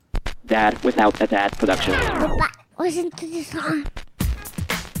Dad Without a Dad production. Papa, listen to the song.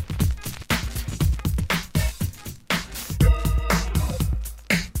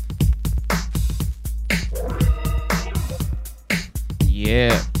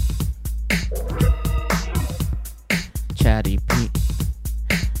 Yeah. Chaddy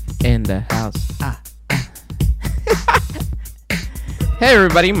P in the house. Hey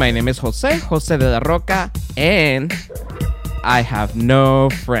everybody, my name is Jose de la Roca, and I have no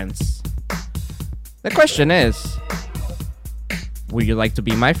friends. The question is, would you like to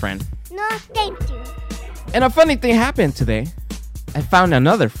be my friend? No, thank you. And a funny thing happened today. I found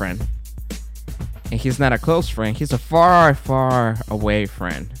another friend. And he's not a close friend. He's a far, far away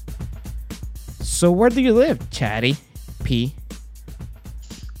friend. So where do you live, Chaddy P?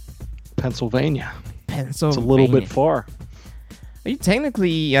 Pennsylvania. It's a Pennsylvania. little bit far. Are you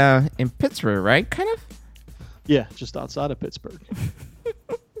technically in Pittsburgh, right? Kind of? Yeah, just outside of Pittsburgh.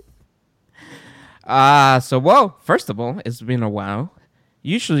 First of all, it's been a while.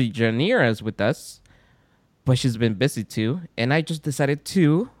 Usually Janira is with us, but she's been busy too. And I just decided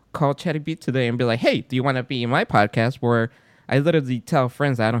to call Chaddy B today and be like, hey, do you want to be in my podcast where I literally tell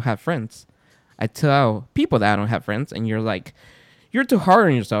friends that I don't have friends? I tell people that I don't have friends, and you're like, you're too hard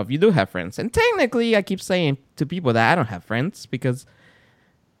on yourself. You do have friends. And technically, I keep saying to people that I don't have friends because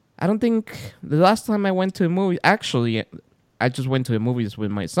I don't think the last time I went to a movie, actually, I just went to the movies with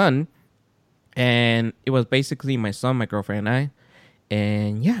my son, and it was basically my son, my girlfriend, and I.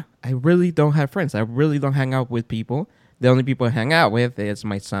 And yeah, I really don't have friends. I really don't hang out with people. The only people I hang out with is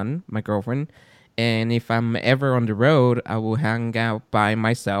my son, my girlfriend. And if I'm ever on the road, I will hang out by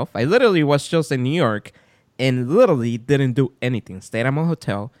myself. I literally was just in New York and literally didn't do anything. Stayed at my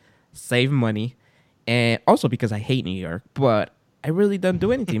hotel, saved money, and also because I hate New York. But I really don't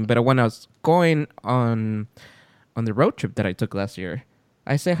do anything. But when I was going on the road trip that I took last year,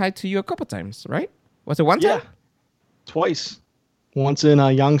 I said hi to you a couple times, right? Was it one time? Yeah, twice. Once in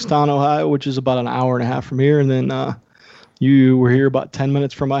Youngstown, Ohio, which is about an hour and a half from here, and then you were here about 10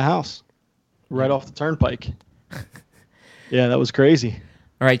 minutes from my house, right off the turnpike. Yeah, that was crazy.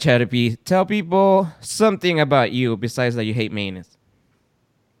 All right, Chaddy B, tell people something about you besides that you hate mayonnaise.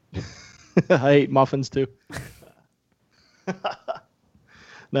 I hate muffins too.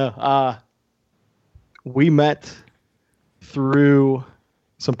 No, we met through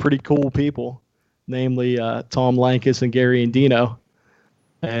some pretty cool people, namely Tom Lankus and Gary and Dino.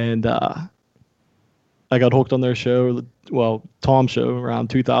 And I got hooked on their show, Tom's show, around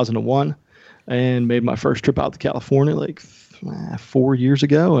 2001, and made my first trip out to California like 4 years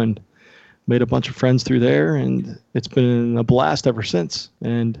ago, and made a bunch of friends through there, and it's been a blast ever since.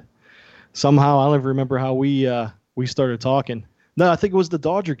 And somehow, I don't even remember how we started talking. No, I think it was the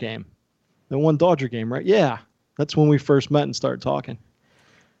Dodger game, the one Dodger game, right? Yeah, that's when we first met and started talking.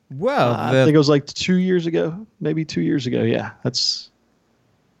 Well, I think it was like 2 years ago, maybe 2 years ago. Yeah, that's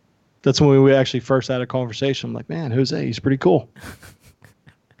when we actually first had a conversation. I'm like, man, Jose, he's pretty cool.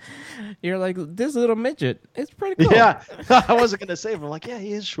 You're like, this little midget. It's pretty cool. Yeah, I wasn't going to say it, but I'm like, yeah,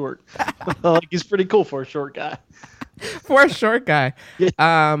 he is short. Like, he's pretty cool for a short guy. For a short guy.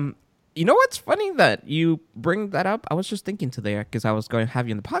 Yeah. You know what's funny that you bring that up? I was just thinking today because I was going to have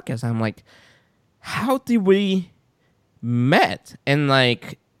you on the podcast. I'm like, how did we met? And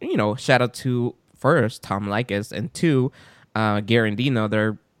like, you know, shout out to first Tom Likas and two Gary and Dino.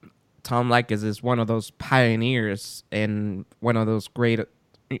 Tom Likas is one of those pioneers and one of those great,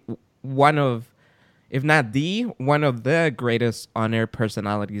 one of the greatest on-air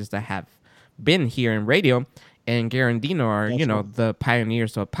personalities that have been here in radio. And Gary and Dino are, That's you know, right. the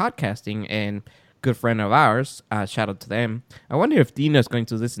pioneers of podcasting and good friend of ours. Shout out to them. I wonder if Dino's going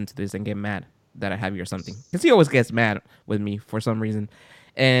to listen to this and get mad that I have you or something. Because he always gets mad with me for some reason.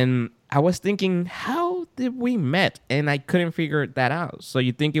 And I was thinking, how did we met? And I couldn't figure that out. So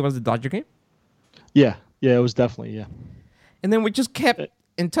you think it was the Dodger game? Yeah, it was definitely, yeah. And then we just kept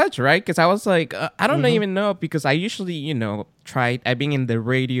in touch, right? Because I was like, I don't even know, because I usually, you know, I've been in the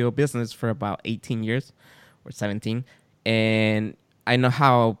radio business for about 18 years or 17. And I know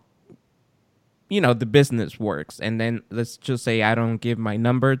how, you know, the business works. And then let's just say I don't give my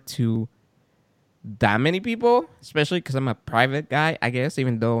number to that many people, especially because I'm a private guy, I guess,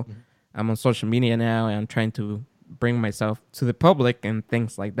 even though I'm on social media now and I'm trying to bring myself to the public and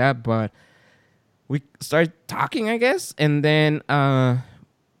things like that. But we started talking, I guess, and then I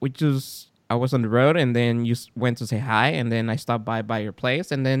was on the road, and then you went to say hi, and then I stopped by your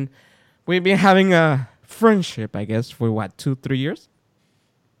place, and then we've been having a friendship, I guess, for what, 2-3 years?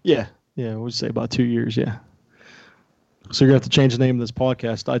 Yeah, I would say about 2 years, yeah. So you're going to have to change the name of this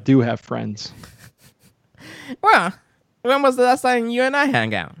podcast. I do have friends. Well, when was the last time you and I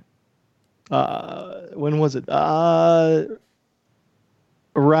hang out? When was it?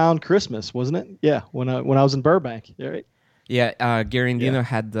 Around Christmas, wasn't it? Yeah, when I was in Burbank. Yeah, right? Yeah, Gary and Dino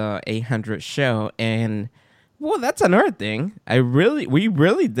had the 800 show, and well, that's another thing. We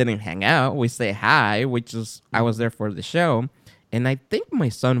really didn't hang out. We say hi, which is I was there for the show, and I think my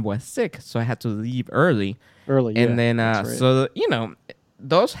son was sick, so I had to leave early. Early, And yeah, then that's right. so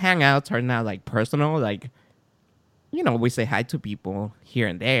those hangouts are not like personal, like we say hi to people here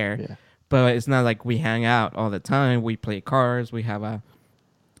and there, Yeah. but it's not like we hang out all the time. We play cards. We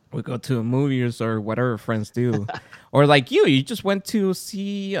go to movies or whatever friends do. Or like you just went to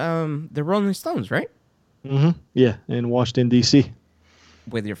see the Rolling Stones, right? Mm-hmm. Yeah, in Washington D.C.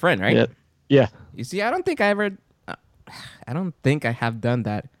 With your friend, right? Yeah, yeah. You see, I don't think I have done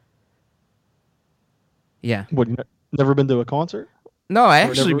that. Yeah. What? Never been to a concert? No, I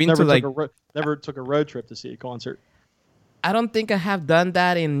Or actually been never to like. never took a road trip to see a concert. I don't think I have done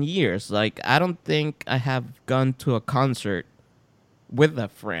that in years. Like, I don't think I have gone to a concert with a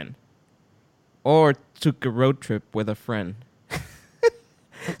friend or took a road trip with a friend.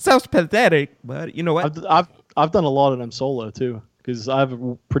 Sounds pathetic, but you know what? I've done a lot of them solo too, because I have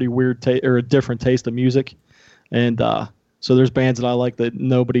a pretty weird or a different taste of music, and so there's bands that I like that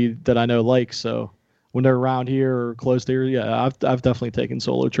nobody that I know likes. So when they're around here or close to here, yeah, I've definitely taken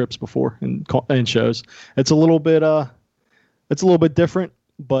solo trips before and shows. It's a little bit different,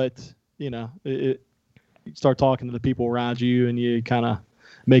 but you start talking to the people around you, and you kind of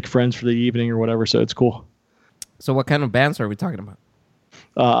make friends for the evening or whatever. So it's cool. So what kind of bands are we talking about?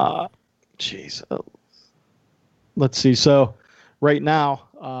 Jeez. Let's see. So right now,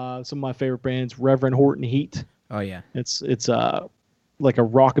 some of my favorite bands, Reverend Horton Heat. Oh yeah. It's like a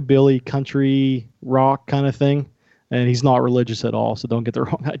rockabilly country rock kind of thing, and he's not religious at all, so don't get the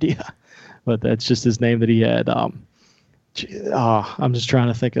wrong idea. But that's just his name that he had. I'm just trying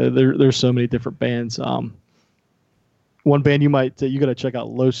to think. There's so many different bands. One band you got to check out,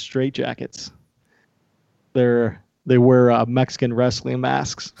 Los Straitjackets. They wear Mexican wrestling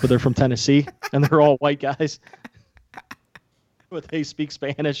masks, but they're from Tennessee, and they're all white guys. But they speak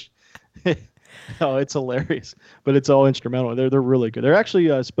Spanish. Oh, it's hilarious, but it's all instrumental. They're really good. They're actually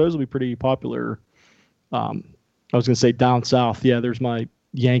supposedly pretty popular. I was gonna say down south. Yeah, there's my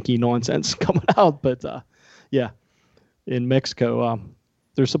Yankee nonsense coming out, but yeah, in Mexico,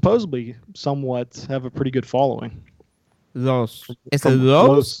 they're supposedly somewhat have a pretty good following. Los. Is it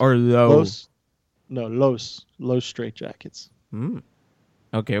Los or Low? Los. No, Los Straitjackets.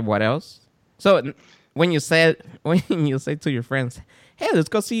 Okay, what else? So when you say to your friends, "Hey, let's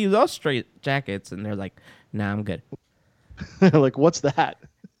go see Los Straitjackets," and they're like, "Nah, I'm good." Like, what's that?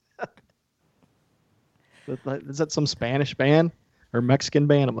 Is that some Spanish band or Mexican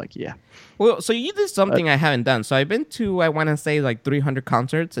band? I'm like, yeah. Well, so you did something I haven't done. So I've been to, I want to say, like 300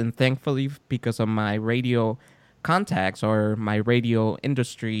 concerts, and thankfully, because of my radio contacts or my radio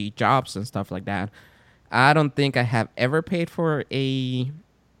industry jobs and stuff like that, I don't think I have ever paid for a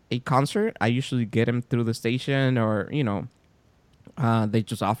concert. I usually get them through the station, or they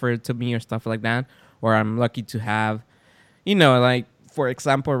just offer it to me or stuff like that. Or I'm lucky to have, like for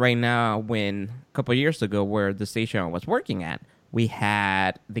example, right now, when a couple of years ago, where the station I was working at, we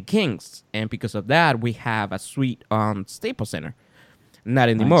had the Kings, and because of that, we have a suite on Staples Center. Not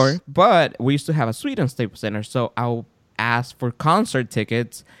anymore, Nice. but we used to have a suite on Staples Center. So I'll ask for concert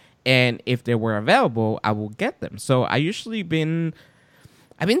tickets, and if they were available, I will get them. So I've been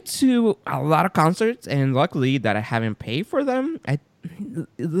to a lot of concerts, and luckily that I haven't paid for them. I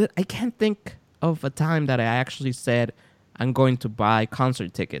can't think of a time that I actually said I'm going to buy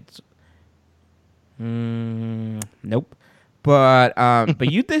concert tickets. Nope.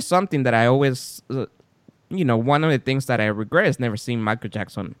 But you did something that I always. One of the things that I regret is never seeing Michael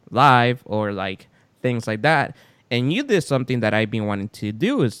Jackson live or like things like that. And you did something that I've been wanting to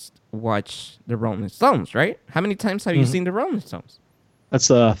do is watch the Rolling Stones, right? How many times have you seen the Rolling Stones? That's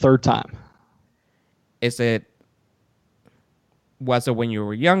the third time. Was it when you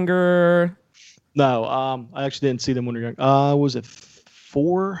were younger? No, I actually didn't see them when we were young. Was it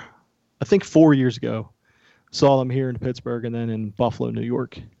 4? I think 4 years ago. Saw them here in Pittsburgh and then in Buffalo, New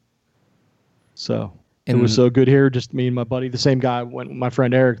York. So it was so good here. Just me and my buddy, the same guy my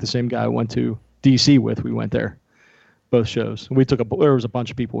friend Eric, the same guy I went to DC with. We went there, both shows. There was a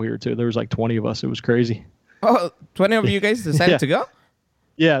bunch of people here too. There was like 20 of us. It was crazy. Oh, 20 of you guys decided to go?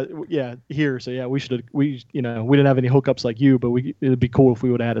 Yeah, here. So yeah, we didn't have any hookups like you, but it'd be cool if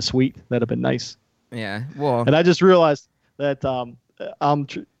we would have had a suite. That'd have been nice. Yeah, well. And I just realized that I'm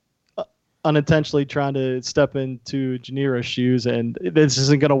unintentionally trying to step into Janira's shoes, and this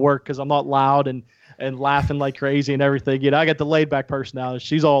isn't going to work because I'm not loud and and laughing like crazy and everything. I got the laid back personality.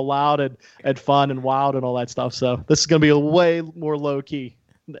 She's all loud and fun and wild and all that stuff. So this is gonna be a way more low key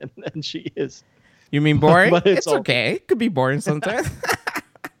than she is. You mean boring? But it's okay. It could be boring sometimes.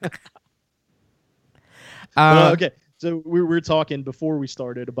 Okay, so we were talking before we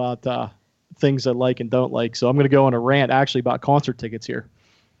started about things I like and don't like. So I'm going to go on a rant actually about concert tickets here.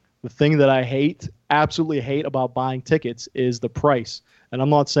 The thing that I absolutely hate about buying tickets is the price. And I'm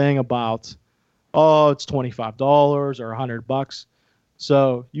not saying about, it's $25 or $100.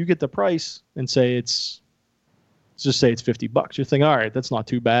 So you get the price and say let's just say it's $50. You're thinking, all right, that's not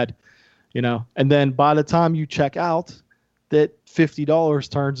too bad, And then by the time you check out, that $50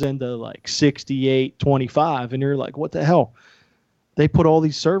 turns into like $68.25, and you're like, what the hell? They put all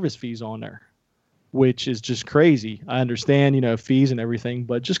these service fees on there, which is just crazy. I understand, fees and everything,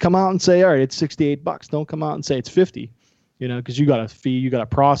 but just come out and say, all right, it's $68. Don't come out and say it's 50, because you got a fee, you got a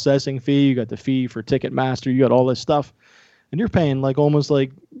processing fee, you got the fee for Ticketmaster, you got all this stuff, and you're paying like almost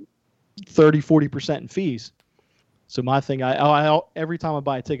like 30-40% in fees. So my thing, I every time I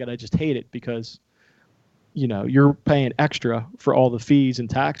buy a ticket, I just hate it because you're paying extra for all the fees and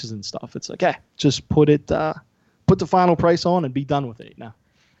taxes and stuff. It's like, just put the final price on and be done with it now.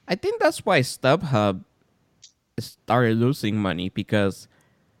 I think that's why StubHub started losing money because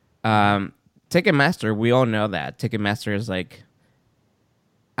Ticketmaster, we all know that. Ticketmaster is like,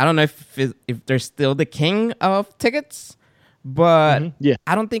 I don't know if they're still the king of tickets, but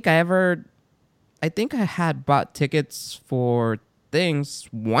I don't think I think I had bought tickets for things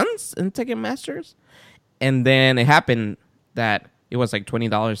once in Ticketmasters. And then it happened that it was like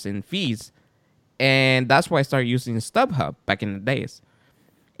 $20 in fees. And that's why I started using StubHub back in the days.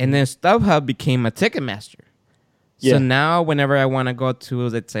 And then StubHub became a Ticketmaster. So now whenever I want to go to,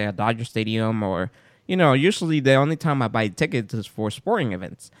 let's say, a Dodger Stadium or, usually the only time I buy tickets is for sporting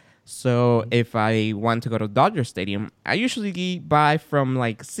events. So if I want to go to Dodger Stadium, I usually buy from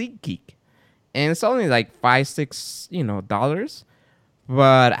like SeatGeek. And it's only like $5-6 dollars.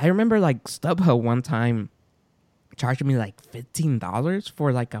 But I remember like StubHub one time charged me like $15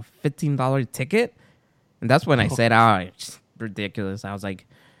 for like a $15 ticket. And that's when I said, it's ridiculous. I was like,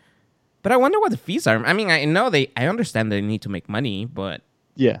 but I wonder what the fees are. I mean, I understand they need to make money, but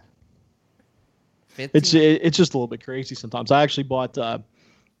yeah, it's just a little bit crazy sometimes. I actually bought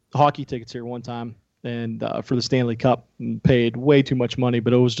hockey tickets here one time and for the Stanley Cup and paid way too much money,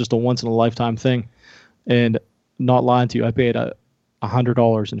 but it was just a once in a lifetime thing. And not lying to you, I paid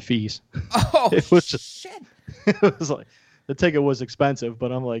 $100 in fees. Oh, it was just, shit. It was like the ticket was expensive,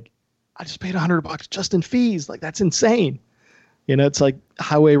 but I'm like, I just paid $100 just in fees. Like, that's insane. It's like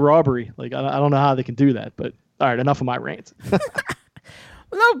highway robbery. Like, I don't know how they can do that, but all right, enough of my rant.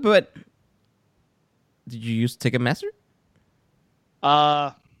 No, but did you use Ticketmaster?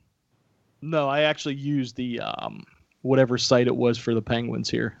 No, I actually used the whatever site it was for the Penguins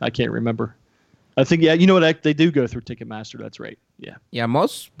here. I can't remember. I think, you know what? They do go through Ticketmaster. That's right. Yeah. Yeah,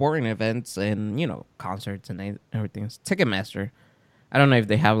 most sporting events and, concerts and everything is Ticketmaster. I don't know if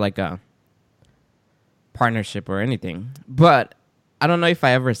they have like a partnership or anything, but I don't know if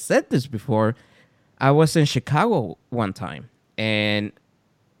I ever said this before. I was in Chicago one time and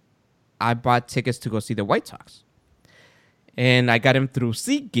I bought tickets to go see the White Sox. And I got them through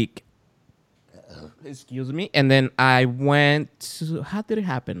SeatGeek. Excuse me. And then I went to, how did it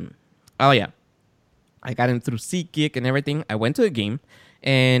happen? Oh, yeah. I got in through SeatGeek and everything. I went to the game,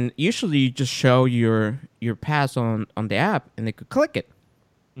 and usually you just show your pass on the app, and they could click it.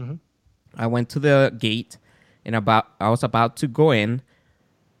 Mm-hmm. I went to the gate, and I was about to go in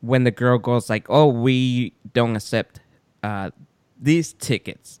when the girl goes like, "Oh, we don't accept these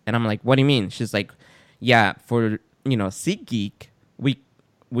tickets," and I'm like, "What do you mean?" She's like, "Yeah, for SeatGeek,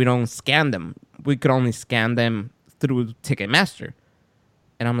 we don't scan them. We could only scan them through Ticketmaster."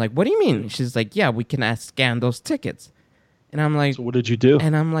 And I'm like, what do you mean? She's like, yeah, we cannot scan those tickets. And I'm like, so what did you do?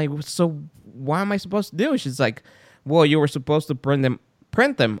 And I'm like, so what am I supposed to do? She's like, well, you were supposed to print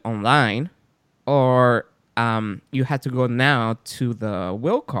them online, or you had to go now to the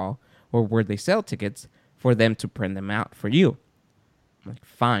will call or where they sell tickets for them to print them out for you. I'm like,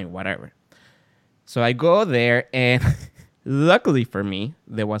 fine, whatever. So I go there, and luckily for me,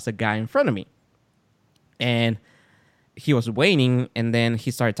 there was a guy in front of me. And he was waiting, and then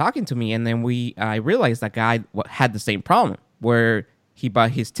he started talking to me, and then I realized that guy had the same problem where he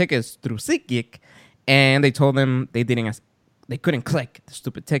bought his tickets through SeatGeek, and they told him they couldn't click the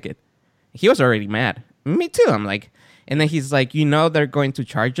stupid ticket. He was already mad. Me too. I'm like, and then he's like, they're going to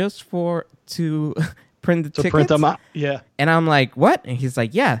charge us to print the tickets. To print them out, yeah. And I'm like, what? And he's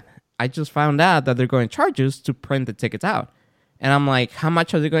like, yeah, I just found out that they're going to charge us to print the tickets out. And I'm like, how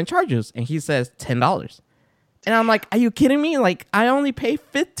much are they going to charge us? And he says $10. And I'm like, are you kidding me? Like, I only pay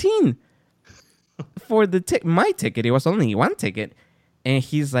 15 for my ticket. It was only one ticket. And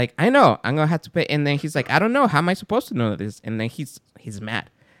he's like, I know, I'm going to have to pay. And then he's like, I don't know. How am I supposed to know this? And then he's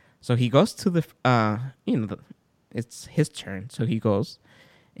mad. So he goes to it's his turn. So he goes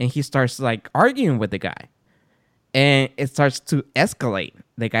and he starts like arguing with the guy. And it starts to escalate.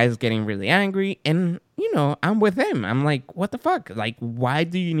 The guy's getting really angry. And, I'm with him. I'm like, what the fuck? Like, why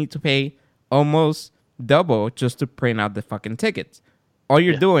do you need to pay almost double just to print out the fucking tickets? All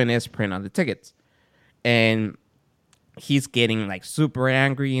you're doing is print out the tickets. And he's getting like super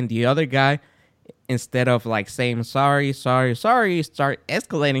angry. And the other guy, instead of like saying sorry, start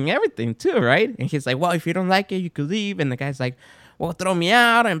escalating everything too, right? And he's like, well, if you don't like it, you could leave. And the guy's like, well, throw me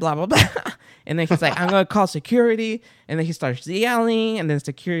out and blah, blah, blah. And then he's like, I'm going to call security. And then he starts yelling. And then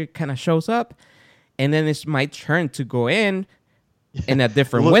security kind of shows up. And then it's my turn to go in a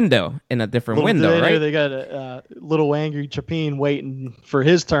different window. Right? They got a little angry Chapin waiting for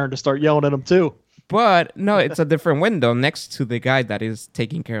his turn to start yelling at him too. But no, it's a different window next to the guy that is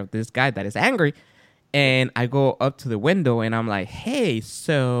taking care of this guy that is angry. And I go up to the window and I'm like, hey,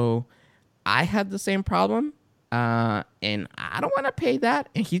 so I had the same problem. And I don't want to pay that.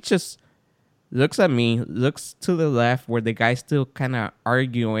 And he just looks at me, looks to the left where the guy's still kind of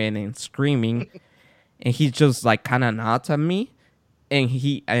arguing and screaming. And he just like kind of nods at me. And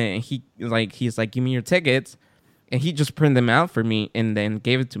he's like, give me your tickets. And he just printed them out for me and then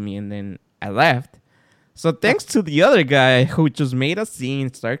gave it to me. And then I left. So thanks to the other guy who just made a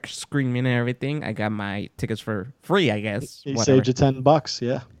scene, started screaming and everything, I got my tickets for free, I guess. He saved you $10,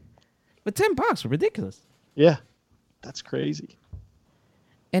 yeah. But $10, ridiculous. Yeah, that's crazy.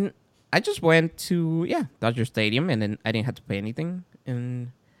 And I just went to, Dodger Stadium, and then I didn't have to pay anything.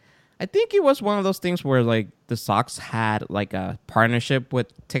 And I think it was one of those things where, like, the Sox had, like, a partnership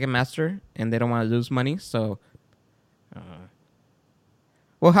with Ticketmaster, and they don't want to lose money, so...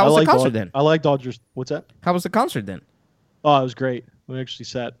 Well, how was the concert then? I like Dodgers. What's that? How was the concert then? Oh, it was great. We actually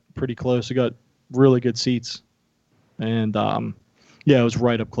sat pretty close. We got really good seats. And, it was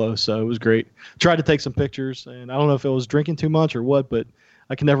right up close, so it was great. Tried to take some pictures, and I don't know if it was drinking too much or what, but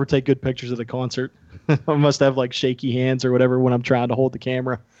I can never take good pictures of the concert. I must have, like, shaky hands or whatever when I'm trying to hold the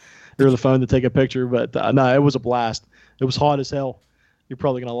camera or the phone to take a picture. But, no, it was a blast. It was hot as hell. You're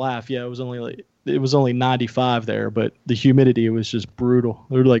probably going to laugh. Yeah, it was only 95 there, but the humidity was just brutal.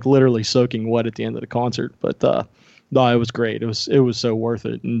 We were like literally soaking wet at the end of the concert. But no, it was great. It was so worth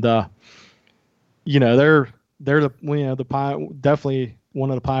it. And they're definitely one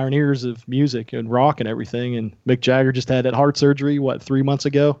of the pioneers of music and rock and everything. And Mick Jagger just had that heart surgery 3 months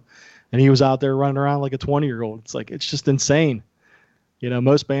ago, and he was out there running around like a 20-year-old. It's like it's just insane.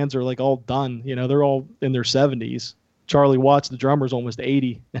 Most bands are like all done. They're all in their 70s. Charlie Watts, the drummer's almost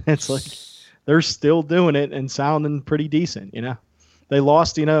 80. And it's like they're still doing it and sounding pretty decent. They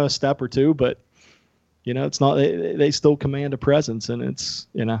lost, a step or two, but it's not, they still command a presence, and it's,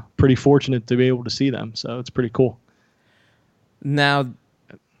 pretty fortunate to be able to see them. So it's pretty cool. Now,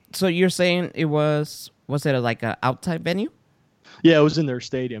 so you're saying was it like an outside venue? Yeah, it was in their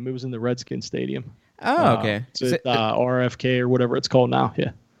stadium. It was in the Redskins stadium. Oh, okay. It's RFK or whatever it's called now.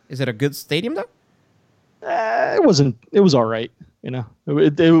 Yeah. Is it a good stadium though? It wasn't. It was all right. It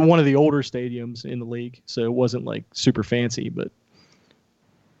was one of the older stadiums in the league, so it wasn't like super fancy, but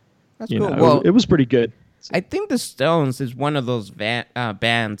that's cool. Well, it was pretty good. I think the Stones is one of those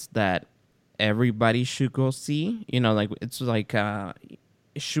bands that everybody should go see. It's like it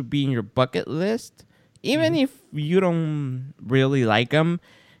should be in your bucket list, even if you don't really like them.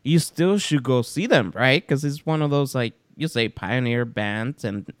 You still should go see them, right? Because it's one of those, like you say, pioneer bands,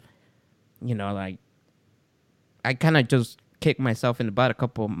 and like. I kind of just kicked myself in the butt a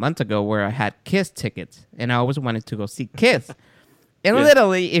couple of months ago where I had Kiss tickets, and I always wanted to go see Kiss. And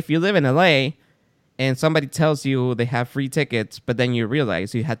literally, if you live in LA and somebody tells you they have free tickets, but then you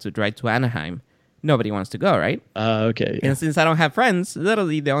realize you had to drive to Anaheim, nobody wants to go, right? Okay. Yeah. And since I don't have friends,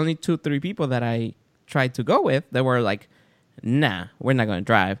 literally the only 2-3 people that I tried to go with, they were like, nah, we're not going to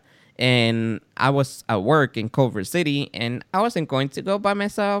drive. And I was at work in Culver City, and I wasn't going to go by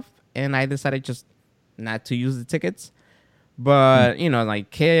myself, and I decided just not to use the tickets. But, like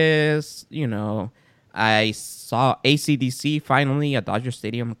Kiss, I saw AC/DC finally at Dodger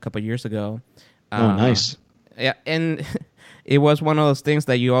Stadium a couple years ago. Oh, nice. Yeah, and it was one of those things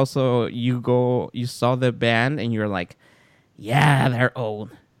that you saw the band and you're like, yeah, they're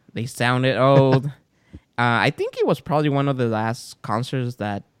old. They sounded old. I think it was probably one of the last concerts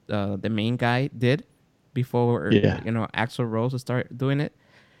that the main guy did before, Axl Rose started doing it.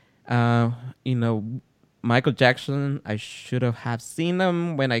 Michael Jackson, I should have seen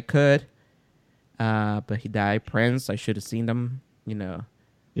him when I could. But he died. Prince, I should have seen them.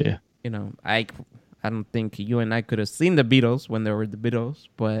 Yeah. I don't think you and I could have seen the Beatles when they were the Beatles,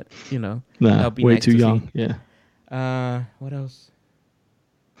 but Nah, that would be way nice too to young. see. Yeah. What else?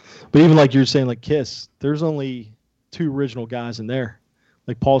 But even like you're saying, like Kiss, there's only two original guys in there.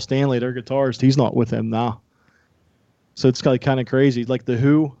 Like Paul Stanley, their guitarist, he's not with them now. So it's kind of crazy. Like the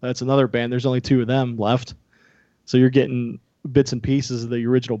Who, that's another band. There's only two of them left. So you're getting bits and pieces of the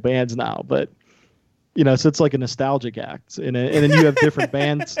original bands now. But so it's like a nostalgic act, and then you have different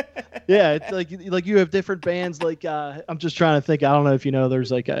bands. Yeah, it's like you have different bands. Like I'm just trying to think. I don't know if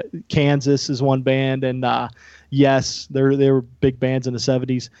there's like Kansas is one band, and Yes, they were big bands in the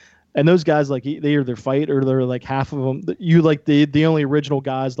 '70s, and those guys like they either fight or they're like half of them. You like the only original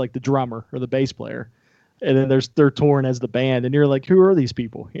guys like the drummer or the bass player, and then they're touring as the band, and you're like, who are these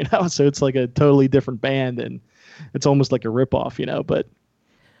people? So it's like a totally different band, and it's almost like a ripoff. But.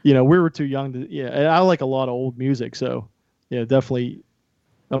 We were too young to, and I like a lot of old music. So, definitely,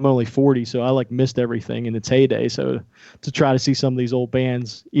 I'm only 40, so I missed everything in its heyday. So to try to see some of these old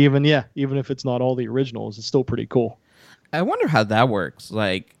bands, even if it's not all the originals, it's still pretty cool. I wonder how that works.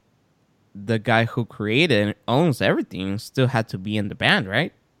 Like, the guy who created and owns everything still had to be in the band,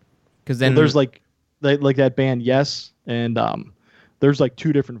 right? Because then there's like that band, Yes, and there's like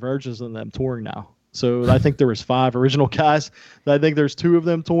two different versions of them touring now. So I think there was 5 original guys. I think there's 2 of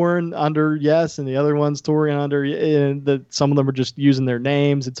them touring under Yes, and the other one's touring under. And some of them are just using their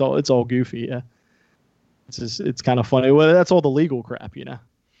names. It's all goofy. Yeah, it's kind of funny. Well, that's all the legal crap, You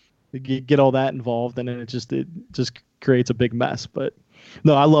get all that involved, and then it just creates a big mess. But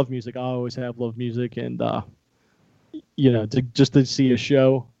no, I love music. I always have loved music, and to see a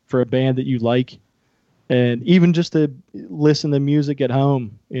show for a band that you like. And even just to listen to music at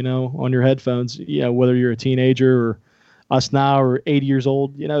home, on your headphones, whether you're a teenager or us now or 80 years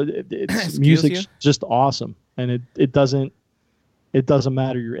old, it's music's just awesome. And it doesn't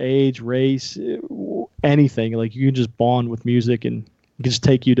matter your age, race, anything. Like you can just bond with music, and it can just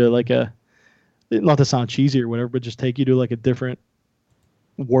take you to like not to sound cheesy or whatever, but just take you to like a different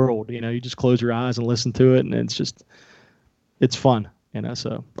world. You just close your eyes and listen to it, and it's fun.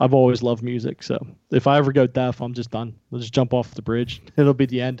 So I've always loved music. So if I ever go deaf, I'm just done. I'll just jump off the bridge. It'll be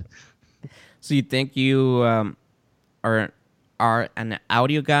the end. So you think you are an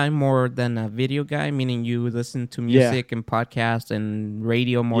audio guy more than a video guy? Meaning you listen to music and podcasts and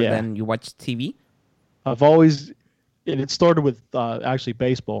radio more than you watch TV? I've always, and it started with actually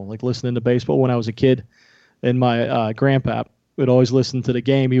baseball, like listening to baseball when I was a kid. And my grandpa would always listen to the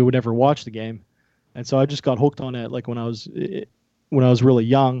game. He would never watch the game. And so I just got hooked on it like when I was really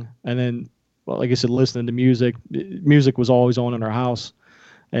young. And then, well, like I said, listening to music was always on in our house.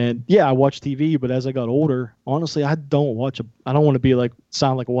 And yeah, I watched TV, but as I got older, honestly, I don't want to be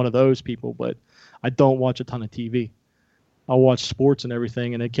sound like one of those people, but I don't watch a ton of TV. I watch sports and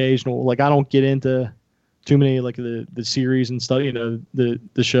everything, and occasional, I don't get into too many the series and stuff, the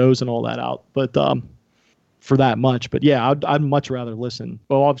shows and all that out, but for that much. But yeah, I'd much rather listen.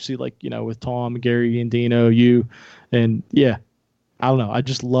 Well, obviously, with Tom, Gary, and Dino, you, and yeah, I don't know. I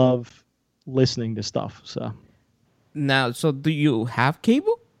just love listening to stuff. So now, so do you have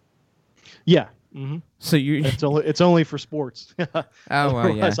cable? Yeah. Mm-hmm. So it's only for sports. Oh,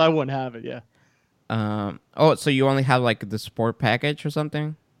 well, yeah. I wouldn't have it. Yeah. So you only have the sport package or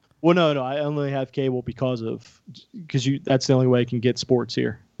something? Well, no. I only have cable because that's the only way you can get sports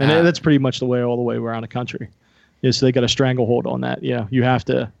here, and that's pretty much the way all the way around the country. Yeah, so they got a stranglehold on that. Yeah, you have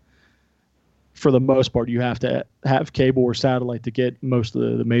to. For the most part, you have to have cable or satellite to get most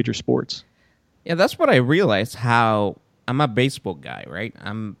of the major sports. Yeah, that's what I realized. How I'm a baseball guy, right?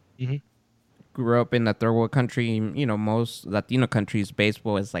 Grew up in a third world country. Most Latino countries,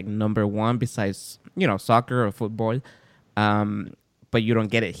 baseball is number one besides soccer or football. But you don't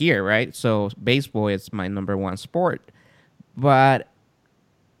get it here, right? So baseball is my number one sport. But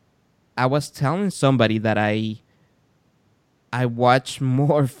I was telling somebody that I watch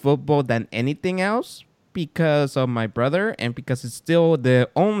more football than anything else because of my brother and because it's still the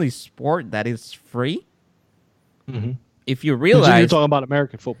only sport that is free. Mm-hmm. If you realize... You're talking about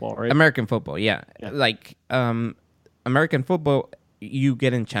American football, right? American football, yeah. American football, you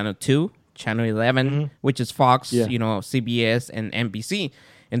get in Channel 2, Channel 11, which is Fox, CBS, and NBC.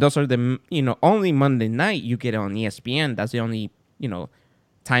 And those are the, only Monday night you get on ESPN. That's the only,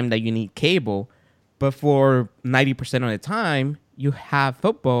 time that you need cable. But for 90% of the time, you have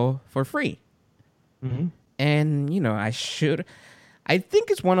football for free. Mm-hmm. And, I think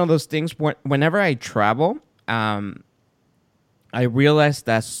it's one of those things whenever I travel, I realize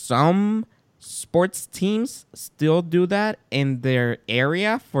that some sports teams still do that in their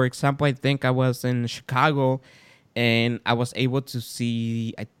area. For example, I think I was in Chicago and I was able to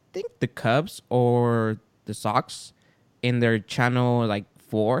see, I think, the Cubs or the Sox in their channel like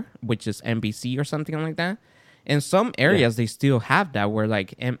 4, which is NBC or something like that. In some areas, they still have that where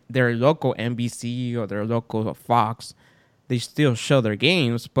like their local NBC or their local Fox, they still show their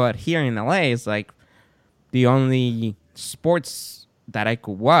games. But here in LA, it's like the only sports that I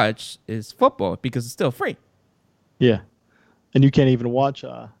could watch is football because it's still free. Yeah, and you can't even watch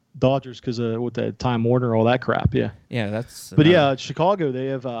Dodgers because with the Time Warner, all that crap. Yeah, Yeah, that's. but yeah, Chicago, they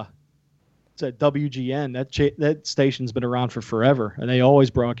have it's at WGN. That station's been around for forever, and they always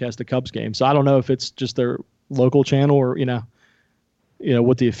broadcast the Cubs game. So I don't know if it's just their local channel or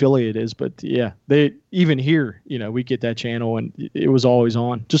what the affiliate is, but yeah, they even here, we get that channel and it was always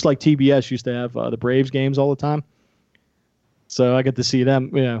on. Just like TBS used to have the Braves games all the time. So I get to see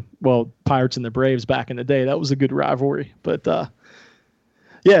them, Pirates and the Braves back in the day. That was a good rivalry. But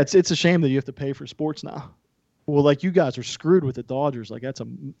yeah, it's a shame that you have to pay for sports now. Well, like you guys are screwed with the Dodgers. Like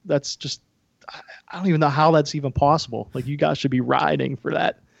that's just I don't even know how that's even possible. Like you guys should be riding for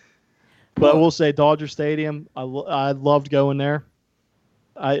that. But I will say Dodger Stadium, I loved going there.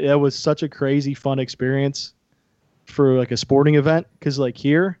 It was such a crazy fun experience for like a sporting event because like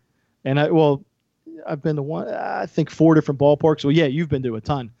here, and I've been to I think 4 different ballparks. Well, yeah, you've been to a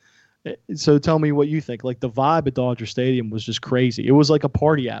ton. So tell me what you think. Like the vibe at Dodger Stadium was just crazy. It was like a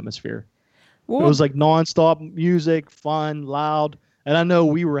party atmosphere. Well, it was like nonstop music, fun, loud. And I know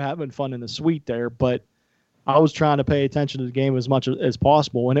we were having fun in the suite there, but I was trying to pay attention to the game as much as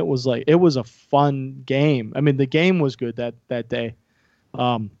possible. And it was a fun game. I mean, the game was good that day.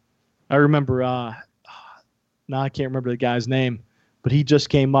 I remember, now I can't remember the guy's name, but he just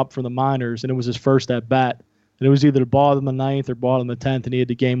came up from the minors and it was his first at bat. And it was either the bottom of the 9th or bottom of the 10th, and he had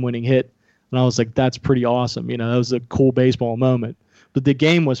the game-winning hit. And I was like, that's pretty awesome. That was a cool baseball moment. But the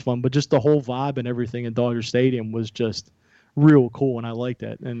game was fun, but just the whole vibe and everything in Dodger Stadium was just real cool, and I liked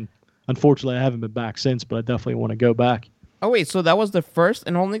that. And unfortunately, I haven't been back since, but I definitely want to go back. Oh, wait, so that was the first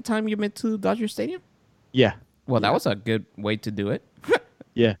and only time you went to Dodger Stadium? Yeah. Well, that was a good way to do it.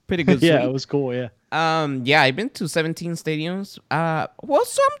 Yeah. Pretty good. Yeah, it was cool, yeah. Yeah, I've been to 17 stadiums. Well,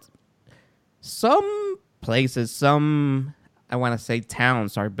 some places, I want to say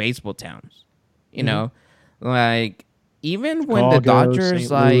towns are baseball towns. Like even when the Chicago, Dodgers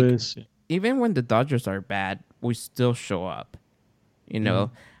St. Louis. even when the Dodgers are bad, we still show up.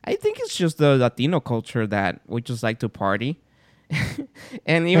 I think it's just the Latino culture that we just like to party.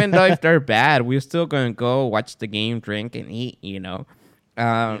 And even though if they're bad, we're still gonna go watch the game, drink, and eat.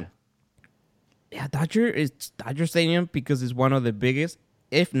 Yeah, Dodger Stadium because it's one of the biggest,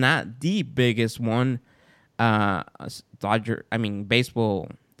 if not the biggest one, baseball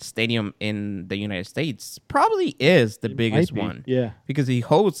stadium in the United States. Probably is the biggest one. Yeah, because he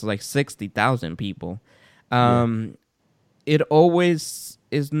holds like 60,000 people. It always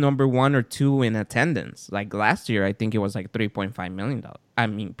is number 1 or 2 in attendance. Like last year, I think it was like 3.5 million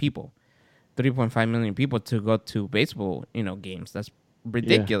people. 3.5 million people to go to baseball, games. That's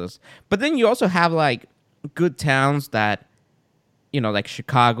ridiculous. Yeah. But then you also have like good towns that, like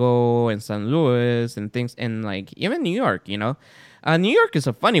Chicago and St. Louis and things, and like even New York. New York is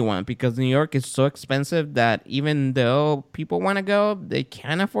a funny one because New York is so expensive that even though people want to go, they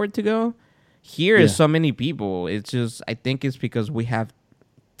can't afford to go. Here is so many people. It's just, I think it's because we have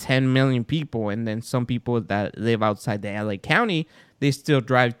 10 million people, and then some people that live outside the LA County, they still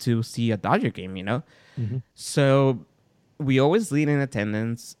drive to see a Dodger game, Mm-hmm. So we always lead in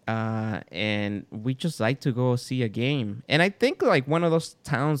attendance, and we just like to go see a game. And I think like one of those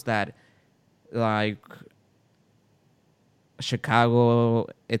towns that like Chicago,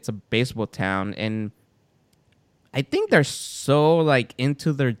 it's a baseball town, and I think they're so like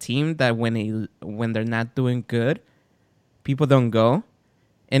into their team that when they're not doing good, people don't go.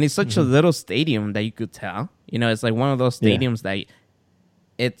 And it's such a little stadium that you could tell. It's like one of those stadiums that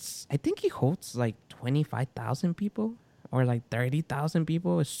I think it holds like 25,000 people or like 30,000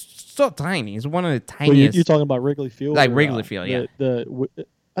 people. It's so tiny. It's one of the tiniest. You're talking about Wrigley Field? Like Wrigley Field, yeah.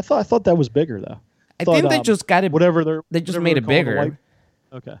 I thought that was bigger though. I think they just got it. They just made it bigger.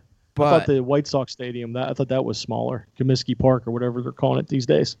 Okay. But I thought the White Sox Stadium, I thought that was smaller. Comiskey Park or whatever they're calling it these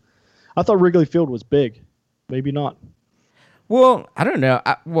days. I thought Wrigley Field was big. Maybe not. Well, I don't know.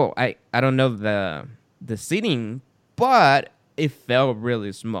 I don't know the seating, but it felt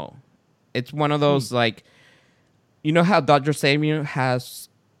really small. It's one of those like, how Dodger Stadium has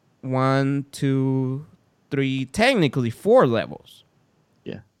 1, 2, 3, technically 4 levels.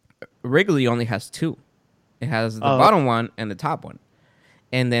 Yeah. Wrigley only has 2. It has the bottom one and the top one.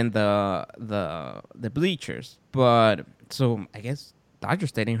 and then the bleachers. But so I guess Dodger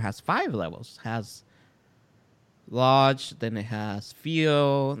Stadium has 5 levels. Has lodge, then it has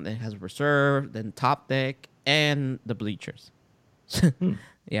field, then it has reserve, then top deck, and the bleachers.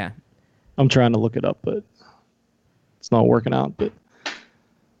 Yeah. I'm trying to look it up, but it's not working out. But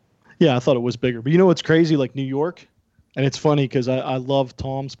yeah, I thought it was bigger. But you know what's crazy? Like New York, and it's funny because I love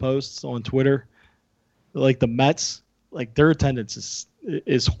Tom's posts on Twitter. Like the Mets, like their attendance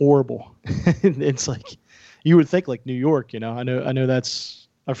is horrible. It's like you would think like New York. I know that's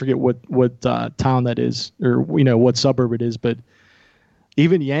I forget what town that is or what suburb it is, but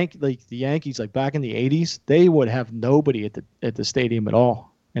even the Yankees, like back in the '80s, they would have nobody at the stadium at all.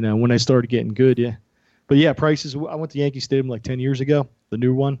 And when they started getting good, yeah. But yeah, prices. I went to Yankee Stadium like 10 years ago, the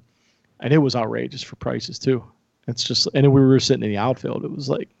new one, and it was outrageous for prices too. It's just, and then we were sitting in the outfield. It was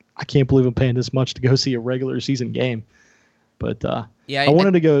like, I can't believe I'm paying this much to go see a regular season game. But yeah, I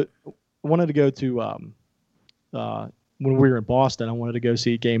wanted to go. I wanted to go to when we were in Boston. I wanted to go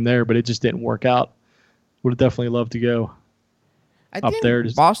see a game there, but it just didn't work out. Would have definitely loved to go I up think there.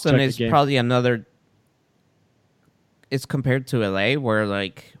 To Boston check the is game. probably another. It's compared to LA, where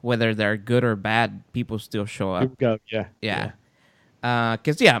like whether they're good or bad, people still show Here up. we go. Yeah. Yeah.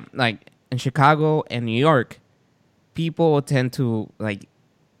 Because like in Chicago and New York, people tend to like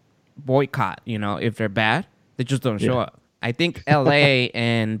boycott. If they're bad, they just don't show Yeah. up. I think LA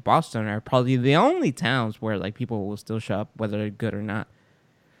and Boston are probably the only towns where like people will still show up, whether they're good or not.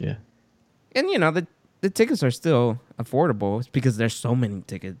 Yeah. And the tickets are still affordable. It's because there's so many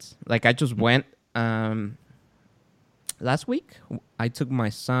tickets. Like I just went last week. I took my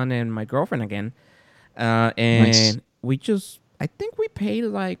son and my girlfriend again, and Nice. I think we paid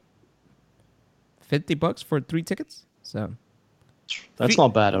like $50 for 3 tickets. So That's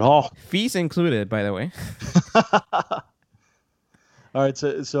not bad at all. fees included, by the way. All right,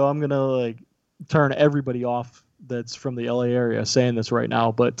 so I'm gonna like turn everybody off that's from the LA area saying this right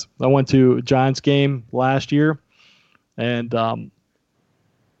now, but I went to a Giants game last year, and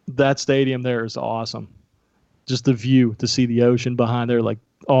that stadium there is awesome. Just the view to see the ocean behind there, like,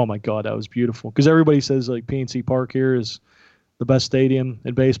 oh my God, that was beautiful. Because everybody says like PNC Park here is the best stadium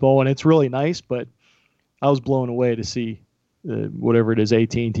in baseball, and it's really nice. But I was blown away to see whatever it is,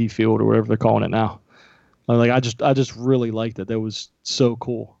 AT&T Field or whatever they're calling it now. I just really liked it. That was so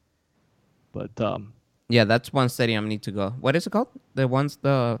cool. But Yeah, that's one stadium I need to go. What is it called?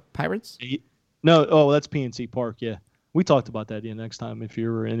 The Pirates? no, oh, that's PNC Park. Yeah, we talked about that next time if you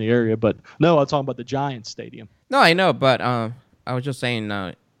were in the area. But no, I'm talking about the Giants Stadium. No, I know, but I was just saying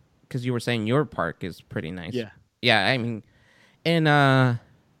because you were saying your park is pretty nice. Yeah. Yeah, I mean, and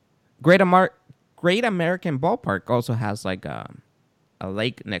Great American Ballpark also has like a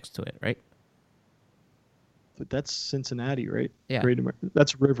lake next to it, right? But that's Cincinnati, right? Yeah.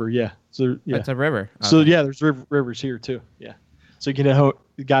 That's a river. Yeah. So yeah. It's a river. So Okay. yeah, there's rivers here too. Yeah. So you can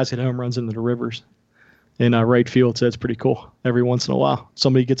guys hit home runs into the rivers in right field. So that's pretty cool. Every once in a while,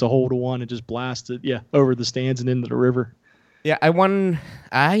 somebody gets a hold of one and just blasts it, over the stands and into the river. Yeah,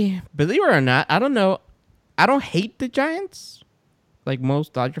 I believe it or not, I don't know. I don't hate the Giants like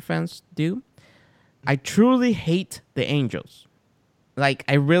most Dodger fans do. I truly hate the Angels. Like,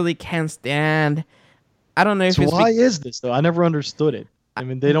 I really can't stand. I don't know if So it's why is this though? I never understood it. I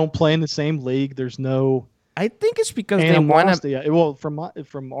mean, they don't play in the same league. There's no I think it's because they want to. animosity. Well,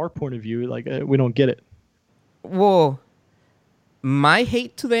 from our point of view, like we don't get it. Well, my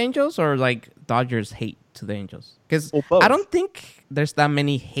hate to the Angels or like Dodgers hate to the Angels? Because Well, both. I don't think there's that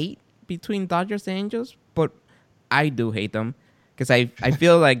many hate between Dodgers and Angels, but I do hate them because I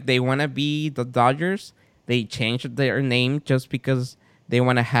feel like they want to be the Dodgers. They changed their name just because they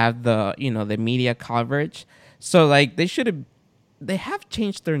want to have the the media coverage. So like they have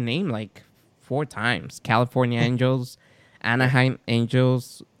changed their name like 4 times: California Angels, Anaheim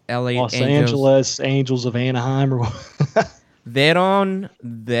Angels, LA Los Angels. Angeles Angels of Anaheim, or They don't.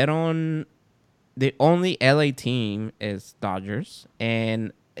 The only LA team is Dodgers,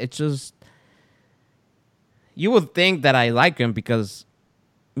 and it's just you would think that I like them because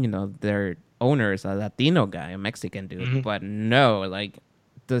their owner is a Latino guy, a Mexican dude, but no, like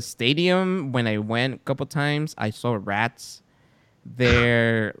the stadium when I went a couple times, I saw rats.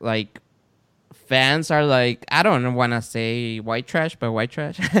 Their like fans are like I don't want to say white trash, but white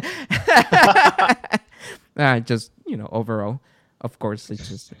trash. Just overall, of course, it's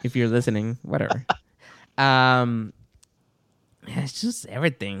just if you're listening, whatever. It's just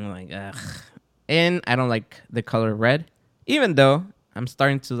everything like ugh. And I don't like the color red, even though I'm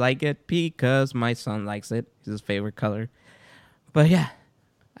starting to like it because my son likes it. It's his favorite color. But yeah,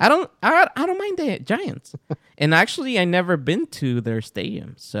 I don't mind the Giants. And actually, I never been to their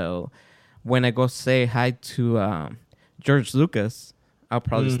stadium. So when I go say hi to George Lucas, I'll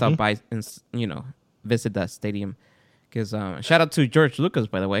probably stop by and visit that stadium. Because shout out to George Lucas,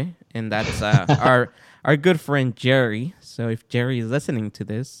 by the way, and that's our good friend Jerry. So if Jerry is listening to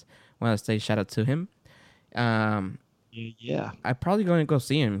this, I want to say shout out to him. Yeah. I'm probably going to go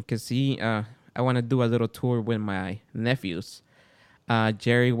see him because I want to do a little tour with my nephews.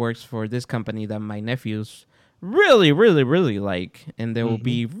 Jerry works for this company that my nephews really, really, really like, and they will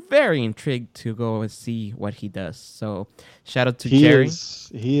be very intrigued to go and see what he does. So shout out to Jerry.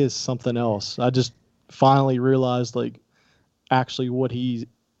 He is something else. I just finally realized actually what he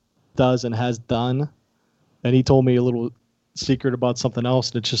does and has done. And he told me a little secret about something else,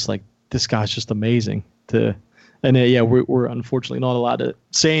 and it's just this guy's just amazing we're unfortunately not allowed to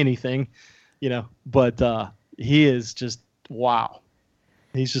say anything, but he is just wow.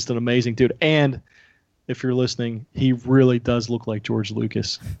 He's just an amazing dude. And if you're listening, he really does look like George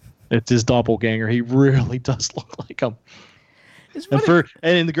Lucas. It's his doppelganger. He really does look like him.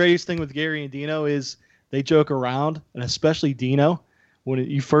 And the greatest thing with Gary and Dino is they joke around, and especially Dino, when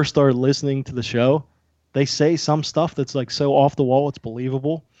you first started listening to the show, they say some stuff that's so off the wall, it's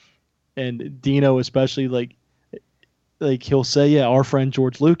believable. And Dino especially, he'll say, yeah, our friend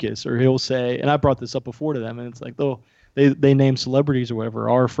George Lucas, or he'll say, and I brought this up before to them, and it's they name celebrities or whatever,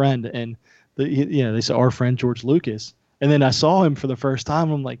 our friend, and they say our friend George Lucas. And then I saw him for the first time,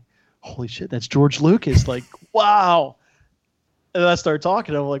 and I'm like, holy shit, that's George Lucas. Wow. And I started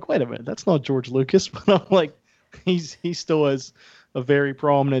talking, and I'm like, wait a minute, that's not George Lucas. But I'm like, he still has a very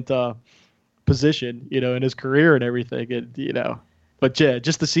prominent position, in his career and everything. And, but yeah,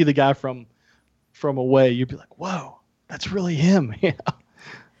 just to see the guy from away, you'd be like, whoa, that's really him. Yeah.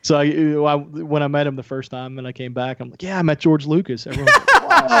 So when I met him the first time and I came back, I'm like, yeah, I met George Lucas. Everyone's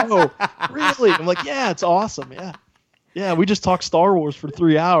like, whoa, really? I'm like, yeah, it's awesome. Yeah. Yeah, we just talked Star Wars for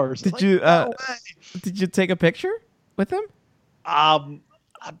 3 hours. Did you take a picture with him? I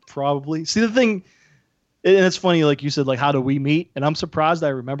probably. See, the thing, and it's funny, like you said, how do we meet? And I'm surprised I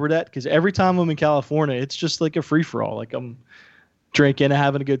remember that, because every time I'm in California, it's just a free-for-all. I'm drinking and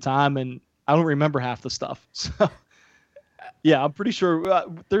having a good time, and I don't remember half the stuff. So, yeah, I'm pretty sure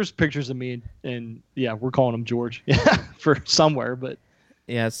there's pictures of me, and yeah, we're calling him George. Yeah, for somewhere, but.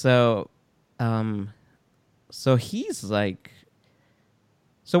 Yeah, so he's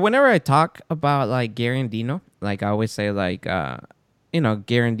so whenever I talk about Gary and Dino, I always say Gary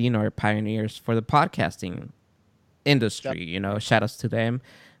and Dino are pioneers for the podcasting industry. Yep. Shout outs to them.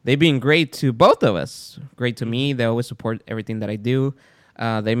 They've been great to both of us. Great to me. They always support everything that I do.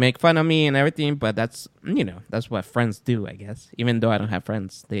 They make fun of me and everything, but that's what friends do, I guess. Even though I don't have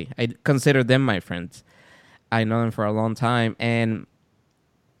friends, I consider them my friends. I know them for a long time, and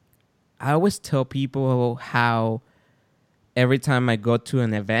I always tell people how every time I go to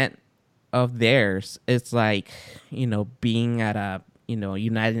an event of theirs, it's being at a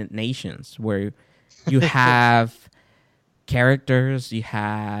United Nations, where you have characters, you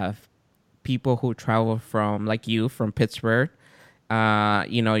have people who travel from Pittsburgh.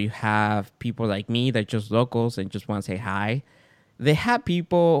 You have people like me that just locals and just want to say hi. They have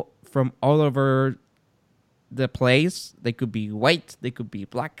people from all over the place. They could be white, they could be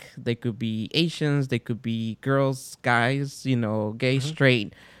black, they could be Asians, they could be girls, guys, gay,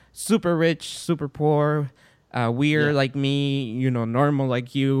 straight, super rich, super poor, weird like me, normal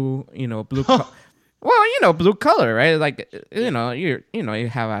like you, blue blue color, right? You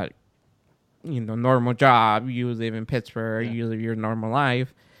have a normal job, you live in Pittsburgh, you live your normal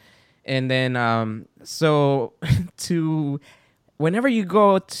life. And then so whenever you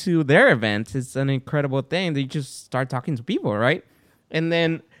go to their events, it's an incredible thing. They just start talking to people, right? And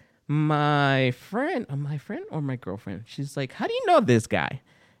then my friend or my girlfriend, she's like, how do you know this guy?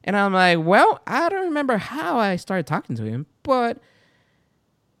 And I'm like, well, I don't remember how I started talking to him, but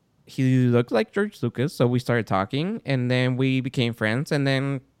he looked like George Lucas, so we started talking, and then we became friends. And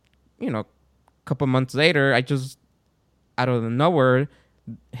then, a couple months later, I just, out of nowhere,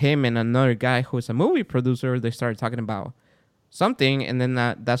 him and another guy who's a movie producer, they started talking about something, and then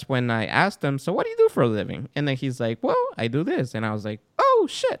that's when I asked him, so what do you do for a living? And then he's like, well, I do this. And I was like, oh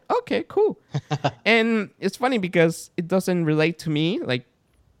shit, okay, cool. And it's funny because it doesn't relate to me.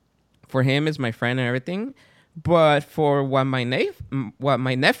 For him, it's my friend and everything, but for what my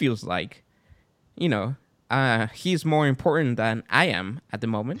nephew's like, he's more important than I am at the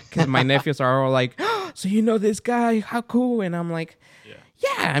moment, because my nephews are all like, oh, so this guy, how cool. And I'm like,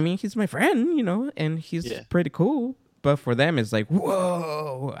 yeah, I mean, he's my friend, and he's pretty cool. But for them, it's like,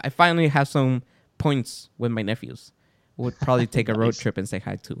 whoa, I finally have some points with my nephews, would probably take a road Nice. trip and say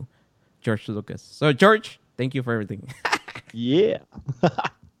hi to George Lucas. So George, thank you for everything. Yeah.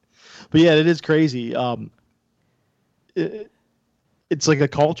 But yeah, it is crazy. It's like a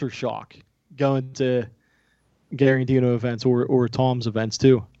culture shock going to Gary and Dino events or Tom's events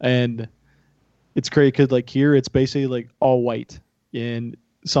too. And it's crazy because like here it's basically like all white and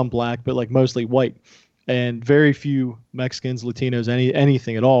some black, but like mostly white, and very few Mexicans, Latinos,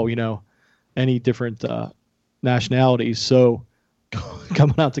 anything at all. Any different nationalities. So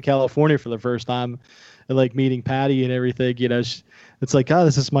coming out to California for the first time and like meeting Patty and everything, it's like,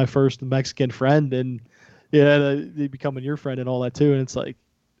 this is my first Mexican friend, and they becoming your friend and all that too. And it's like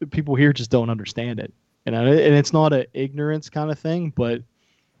people here just don't understand it, and it's not an ignorance kind of thing, but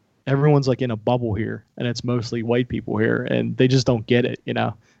everyone's like in a bubble here, and it's mostly white people here, and they just don't get it.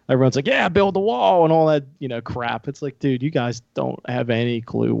 Everyone's like, yeah, build the wall and all that, crap. It's like, dude, you guys don't have any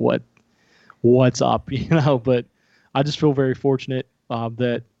clue what's up, But I just feel very fortunate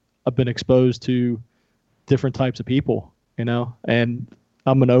that I've been exposed to different types of people, and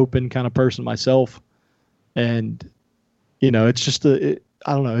I'm an open kind of person myself, and it's just I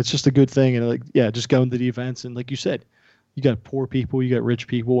don't know, it's just a good thing, and like, yeah, just going to the events, and like you said, you got poor people, you got rich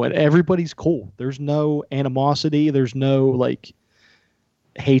people, and everybody's cool. There's no animosity, there's no like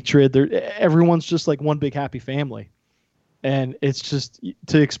hatred. Everyone's just like one big happy family. And it's just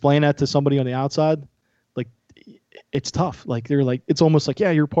to explain that to somebody on the outside, like it's tough. Like they're like, it's almost like,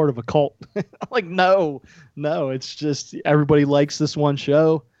 yeah, you're part of a cult. I'm like, no, it's just everybody likes this one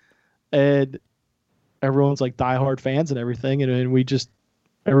show, and everyone's like diehard fans and everything, and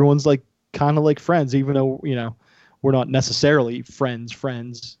everyone's like kind of like friends, even though we're not necessarily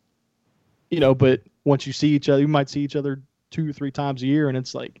friends. But once you see each other, you might see each other 2 or 3 times a year, and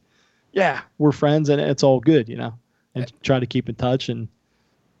it's like, yeah, we're friends, and it's all good, and try to keep in touch. And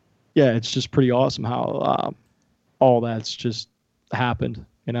yeah, it's just pretty awesome how all that's just happened,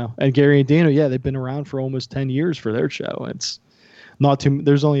 And Gary and Dino, yeah, they've been around for almost 10 years for their show. It's not too.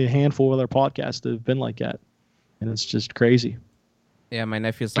 There's only a handful of other podcasts that have been like that, and it's just crazy. Yeah, my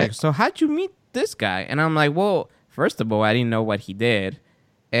nephew's like, so how'd you meet this guy? And I'm like, well, first of all, I didn't know what he did,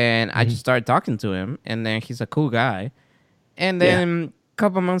 and I just started talking to him, and then he's a cool guy. And then a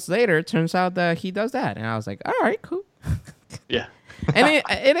couple months later, it turns out that he does that. And I was like, all right, cool. Yeah. And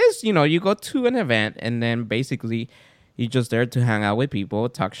it is, you go to an event, and then basically you're just there to hang out with people,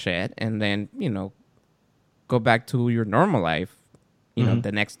 talk shit, and then, go back to your normal life,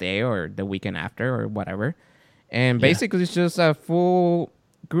 the next day or the weekend after or whatever. And basically it's just a full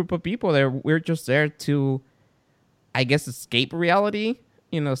group of people that we're just there to, I guess, escape reality,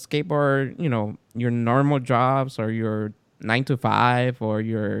 escape our, your normal jobs or your 9 to 5 or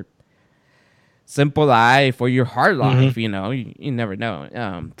your simple life or your hard life, you never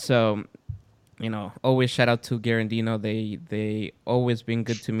know. So, always shout out to Gary and Dino. They always been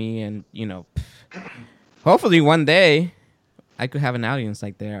good to me, and, hopefully one day I could have an audience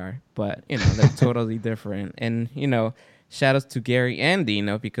like they are, but, they're totally different. And, shout outs to Gary and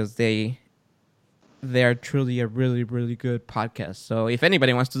Dino because they are truly a really, really good podcast. So if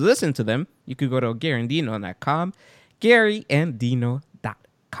anybody wants to listen to them, you could go to GaryandDino.com,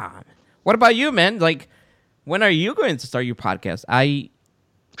 GaryandDino.com. What about you, man? Like, when are you going to start your podcast?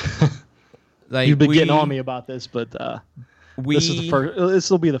 You've been getting on me about this, but this is the first. This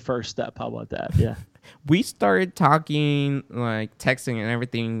will be the first step. How about that? Yeah. We started talking, like texting and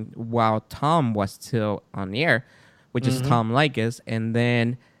everything, while Tom was still on the air, which is Tom Likas, and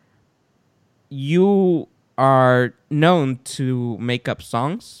then you are known to make up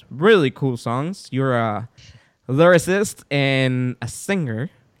songs, really cool songs. You're a lyricist and a singer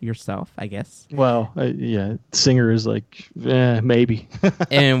yourself, I guess. Well, yeah, singer is like, maybe.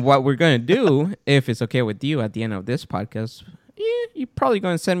 And what we're going to do, if it's okay with you, at the end of this podcast, you're probably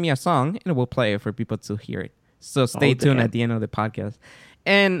going to send me a song, and we'll play it for people to hear it. So stay tuned at the end of the podcast.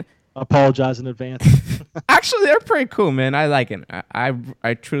 And I apologize in advance. actually, they're pretty cool, man. I like it.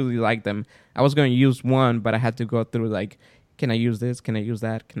 I truly like them. I was going to use one, but I had to go through like, can I use this? Can I use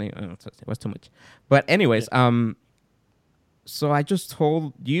that? Can I? It was too much. But anyways, so I just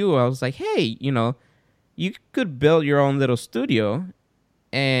told you, I was like, hey, you could build your own little studio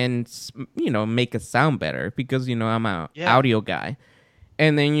and, make it sound better because, I'm an audio guy.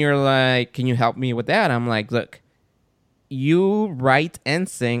 And then you're like, can you help me with that? I'm like, look, you write and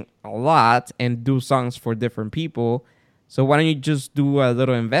sing a lot and do songs for different people. So why don't you just do a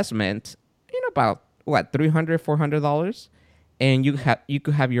little investment, about what, $300, $400, and you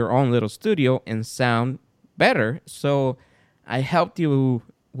could have your own little studio and sound better. So I helped you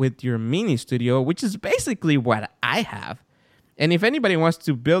with your mini studio, which is basically what I have. And if anybody wants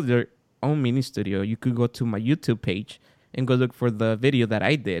to build own mini studio, you could go to my YouTube page and go look for the video that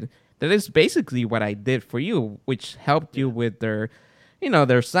I did. That is basically what I did for you, which helped you with their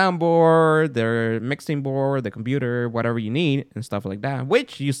soundboard, their mixing board, the computer, whatever you need and stuff like that,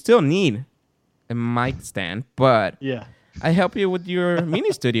 which you still need a mic stand, but Yeah. I help you with your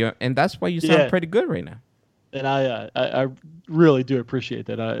mini studio, and that's why you sound pretty good right now. And I really do appreciate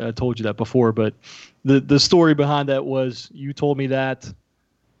that. I told you that before, but the story behind that was you told me that,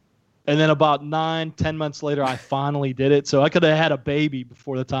 and then about 9-10 months later, I finally did it. So I could have had a baby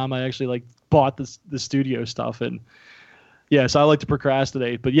before the time I actually like bought the studio stuff. And yeah, so I like to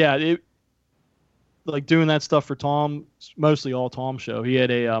procrastinate. But yeah, it like doing that stuff for Tom, mostly all Tom's show. He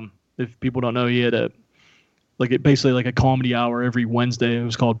had a if people don't know, he had a basically like a comedy hour every Wednesday. It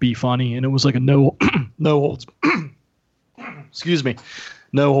was called Be Funny, and it was like a no holds excuse me,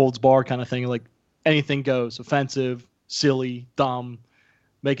 no holds bar kind of thing. Like anything goes, offensive, silly, dumb,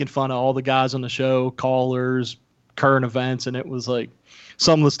 making fun of all the guys on the show, callers, current events, and it was like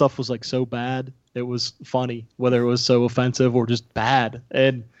some of the stuff was like so bad it was funny, whether it was so offensive or just bad.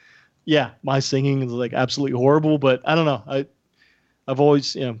 And yeah, my singing is like absolutely horrible, but I don't know. I've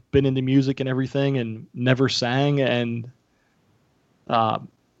always, been into music and everything and never sang. And I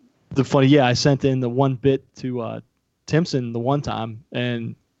sent in the one bit to Timpson the one time,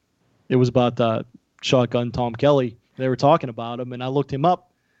 and it was about Shotgun Tom Kelly. They were talking about him, and I looked him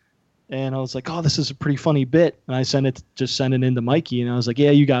up, and I was like, oh, this is a pretty funny bit. And I sent it in to Mikey, and I was like,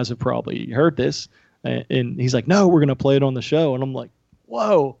 yeah, you guys have probably heard this. And he's like, no, we're going to play it on the show. And I'm like,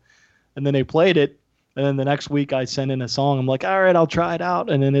 whoa. And then they played it. And then the next week I sent in a song. I'm like, all right, I'll try it out.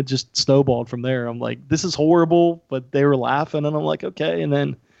 And then it just snowballed from there. I'm like, this is horrible, but they were laughing. And I'm like, okay. And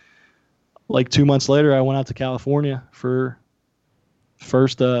then like 2 months later, I went out to California for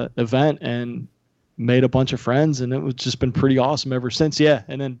first event and made a bunch of friends. And it was just been pretty awesome ever since. Yeah.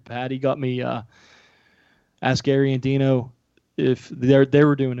 And then Patty got me, asked Gary and Dino if they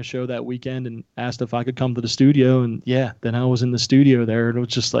were doing a show that weekend and asked if I could come to the studio. And yeah, then I was in the studio there, and it was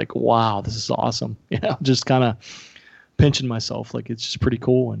just like, wow, this is awesome. Just kind of pinching myself. Like, it's just pretty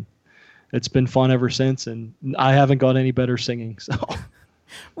cool. And it's been fun ever since. And I haven't got any better singing. So,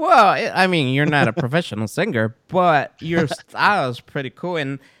 well, I mean, you're not a professional singer, but your style is pretty cool.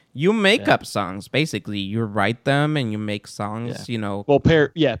 And you make up songs, basically. You write them and you make songs, Well,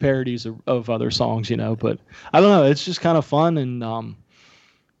 parodies of other songs, but I don't know. It's just kind of fun and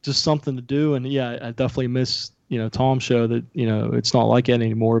just something to do. And yeah, I definitely miss, Tom's show that, it's not like it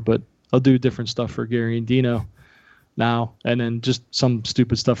anymore, but I'll do different stuff for Gary and Dino now, and then just some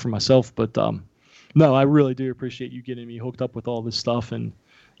stupid stuff for myself. But no, I really do appreciate you getting me hooked up with all this stuff. And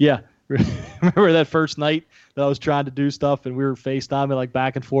yeah, remember that first night that I was trying to do stuff and we were FaceTiming like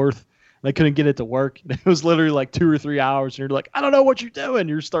back and forth, and I couldn't get it to work. It was literally like 2 or 3 hours, and you're like, I don't know what you're doing.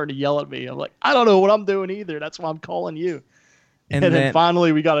 You're starting to yell at me. I'm like, I don't know what I'm doing either. That's why I'm calling you. And then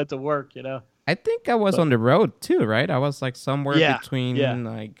finally we got it to work, I think I was on the road too, right? I was like somewhere between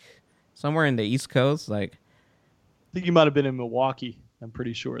like somewhere in the East Coast. Like, I think you might have been in Milwaukee. I'm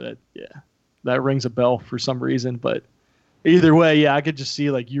pretty sure that rings a bell for some reason, but either way, yeah, I could just see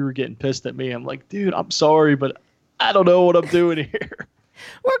like you were getting pissed at me. I'm like, dude, I'm sorry, but I don't know what I'm doing here.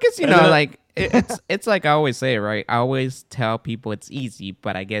 Well, because like it's like I always say, right? I always tell people it's easy,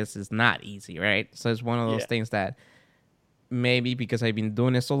 but I guess it's not easy, right? So it's one of those things that maybe because I've been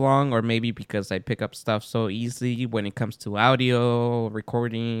doing it so long, or maybe because I pick up stuff so easily when it comes to audio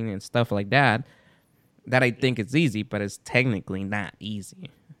recording and stuff like that, that I think it's easy, but it's technically not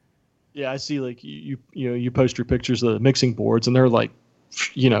easy. Yeah, I see. Like you post your pictures of the mixing boards, and they're like,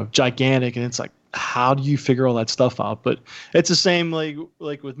 gigantic, and it's like, how do you figure all that stuff out? But it's the same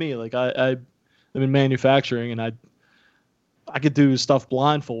like with me. Like I'm in manufacturing, and I could do stuff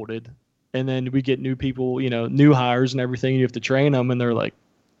blindfolded, and then we get new people, new hires and everything. And you have to train them, and they're like,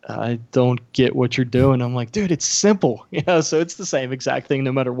 I don't get what you're doing. I'm like, dude, it's simple. So it's the same exact thing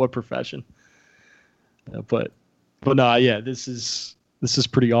no matter what profession. But no, yeah, this is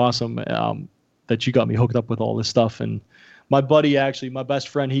pretty awesome that you got me hooked up with all this stuff. And my buddy, actually, my best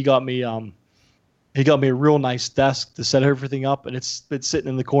friend, he got me a real nice desk to set everything up, and it's been sitting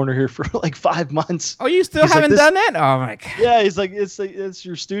in the corner here for like 5 months. Oh, you still haven't done that? Oh my god! Yeah, he's like, it's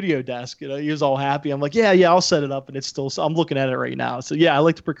your studio desk. He was all happy. I'm like, yeah, I'll set it up, and it's still. So I'm looking at it right now. So yeah, I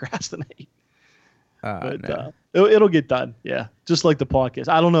like to procrastinate. But it'll get done. Yeah, just like the podcast.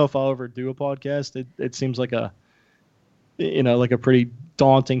 I don't know if I'll ever do a podcast. It seems like a pretty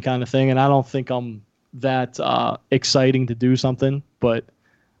daunting kind of thing, and I don't think I'm that exciting to do something. But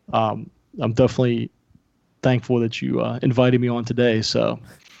I'm definitely thankful that you invited me on today. So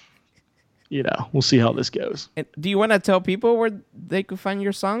we'll see how this goes. And do you want to tell people where they could find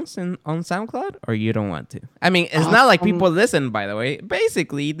your songs on SoundCloud, or you don't want to? I mean, it's not like people listen, by the way.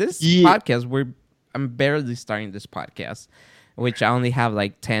 Basically, this podcast, I'm barely starting this podcast, which I only have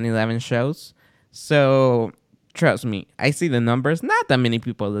like 10, 11 shows. So trust me, I see the numbers. Not that many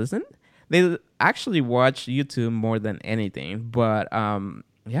people listen. They actually watch YouTube more than anything. But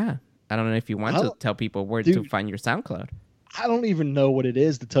yeah, I don't know if you want to tell people where to find your SoundCloud. I don't even know what it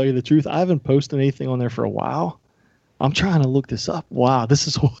is, to tell you the truth. I haven't posted anything on there for a while. I'm trying to look this up. Wow, this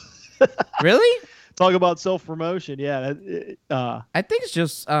is really? Talk about self-promotion. Yeah. I think it's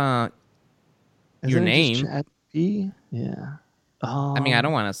just your name. Just Chaddy? Yeah. I mean, I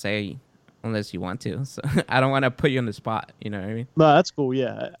don't want to say unless you want to. So I don't want to put you on the spot. You know what I mean? No, that's cool.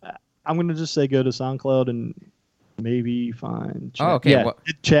 Yeah. I'm going to just say go to SoundCloud and maybe find okay. Yeah,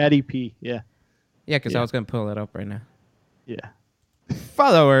 Chaddy P. Yeah. Yeah, because I was going to pull it up right now. Yeah.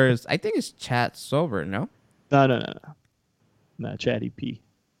 Followers. I think it's Chat Sober, no? No. No, Chaddy P.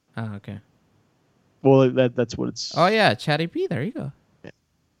 Oh, okay. Well, that's what it's. Oh, yeah, Chaddy P. There you go. Yeah.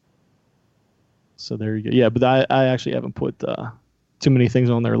 So there you go. Yeah, but I actually haven't put too many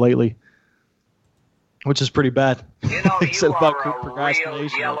things on there lately, which is pretty bad. You know, Except you about are a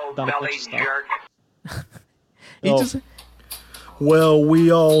procrastination. real I've done a bunch yellow-bellied of stuff. jerk. Well,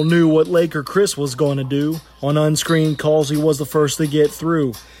 we all knew what Laker Chris was going to do. On unscreened calls, he was the first to get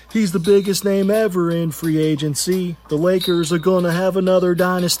through. He's the biggest name ever in free agency. The Lakers are going to have another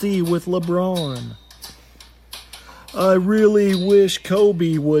dynasty with LeBron. I really wish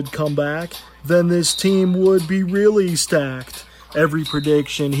Kobe would come back. Then this team would be really stacked. Every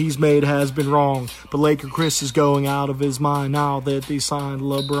prediction he's made has been wrong, but Laker Chris is going out of his mind now that they signed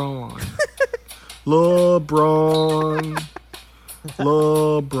LeBron. LeBron.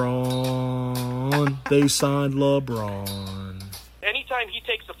 They signed LeBron. Anytime he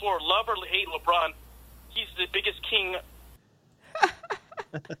takes the floor, love or hate LeBron, he's the biggest king.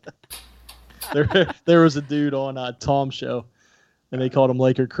 There was a dude on Tom's show, and they called him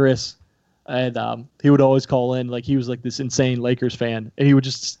Laker Chris. And he would always call in like he was like this insane Lakers fan, and he would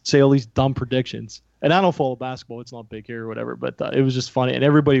just say all these dumb predictions. And I don't follow basketball; it's not big here or whatever. But it was just funny, and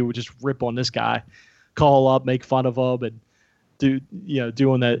everybody would just rip on this guy, call up, make fun of him, and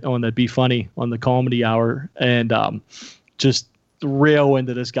doing that on that Be Funny on the comedy hour, and just rail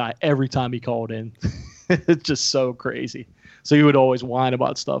into this guy every time he called in. It's just so crazy. So he would always whine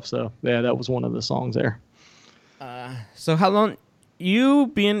about stuff. So yeah, that was one of the songs there. So how long you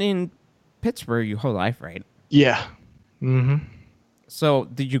been in Pittsburgh your whole life, right? Yeah. Mm-hmm. So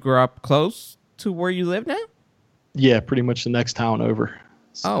did you grow up close to where you live now? Yeah, pretty much the next town over.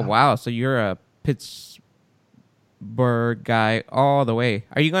 So. Oh, wow. So you're a Pittsburgh guy all the way.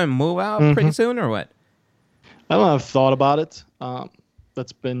 Are you going to move out pretty soon or what? I don't know. I've thought about it.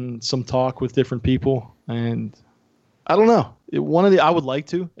 That's been some talk with different people. And I don't know. I would like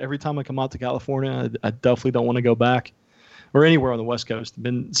to. Every time I come out to California, I definitely don't want to go back. Or anywhere on the West Coast.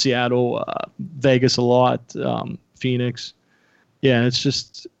 Been Seattle, Vegas a lot, Phoenix. Yeah, it's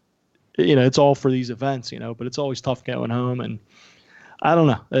just, it's all for these events, but it's always tough going home. And I don't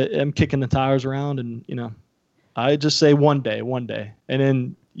know. I'm kicking the tires around and, I just say one day. And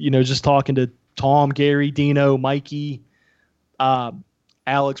then, just talking to Tom, Gary, Dino, Mikey,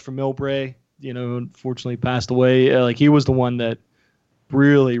 Alex from Millbrae, unfortunately passed away. Like he was the one that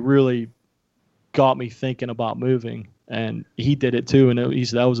really, really got me thinking about moving. And he did it too, and he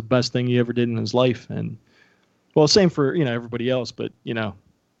said that was the best thing he ever did in his life. And well, same for everybody else, but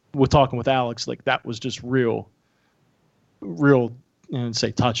we're talking with Alex, like that was just real,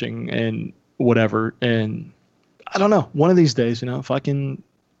 say touching and whatever. And I don't know, one of these days, if I can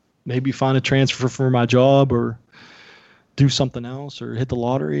maybe find a transfer for my job or do something else or hit the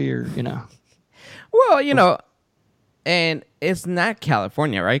lottery or Well, and it's not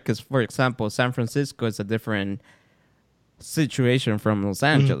California, right? Because for example, San Francisco is a different situation from Los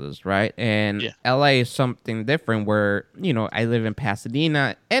Angeles, right? And LA is something different where, I live in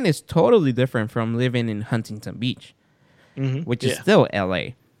Pasadena and it's totally different from living in Huntington Beach, which is still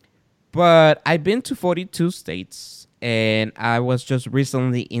LA. But I've been to 42 states and I was just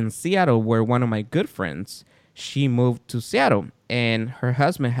recently in Seattle where one of my good friends, she moved to Seattle and her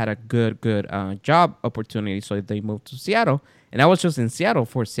husband had a good job opportunity. So they moved to Seattle and I was just in Seattle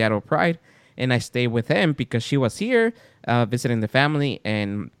for Seattle Pride. And I stayed with him because she was here visiting the family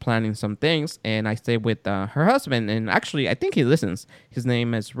and planning some things. And I stayed with her husband. And actually, I think he listens. His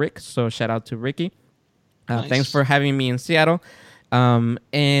name is Rick. So shout out to Ricky. Nice. Thanks for having me in Seattle.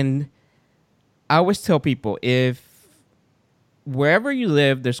 And I always tell people, if wherever you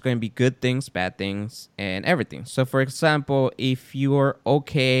live, there's going to be good things, bad things, and everything. So for example, if you're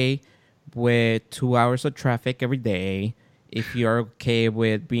okay with 2 hours of traffic every day, if you're okay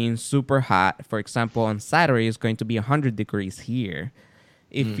with being super hot, for example, on Saturday it's going to be 100 degrees here.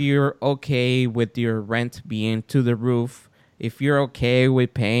 If you're okay with your rent being to the roof, if you're okay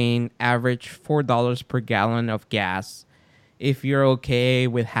with paying average $4 per gallon of gas, if you're okay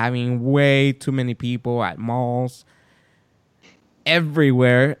with having way too many people at malls,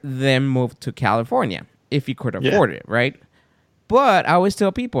 everywhere, then move to California if you could afford it, right? But I always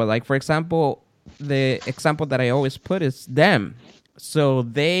tell people, like, for example, the example that I always put is them. So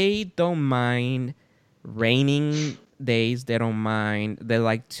they don't mind raining days. They don't mind. They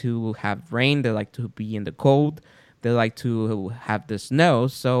like to have rain. They like to be in the cold. They like to have the snow.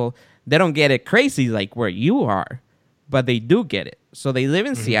 So they don't get it crazy like where you are, but they do get it. So they live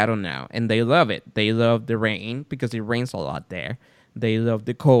in Seattle now, and they love it. They love the rain because it rains a lot there. They love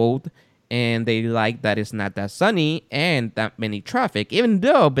the cold, and they like that it's not that sunny and that many traffic. Even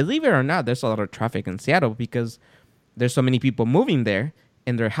though, believe it or not, there's a lot of traffic in Seattle because there's so many people moving there,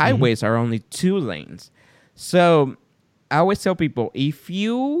 and their highways are only 2 lanes. So I always tell people, if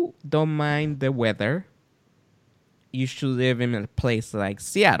you don't mind the weather, you should live in a place like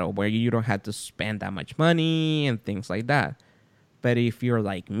Seattle where you don't have to spend that much money and things like that. But if you're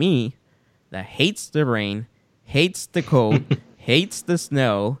like me, that hates the rain, hates the cold, hates the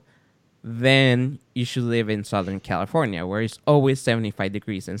snow, then you should live in Southern California, where it's always 75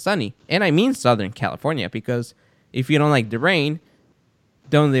 degrees and sunny. And I mean Southern California, because if you don't like the rain,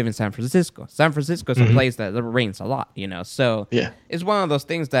 don't live in San Francisco. San Francisco is a place that rains a lot, you know. So it's one of those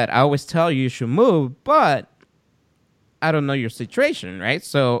things that I always tell you should move, but I don't know your situation, right?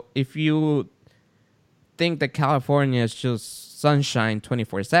 So if you think that California is just sunshine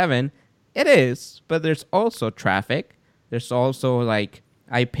 24/7, it is, but there's also traffic. There's also, like,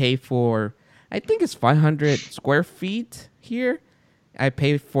 I pay for, I think it's 500 square feet here. I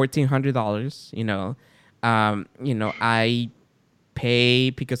pay $1,400, you know. I pay,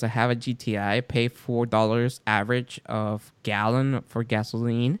 because I have a GTI, I pay $4 average of gallon for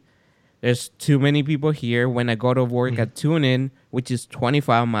gasoline. There's too many people here. When I go to work at Tune-In, which is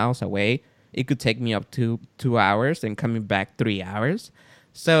 25 miles away, it could take me up to 2 hours and coming back 3 hours.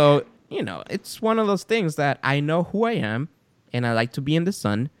 So, you know, it's one of those things that I know who I am, and I like to be in the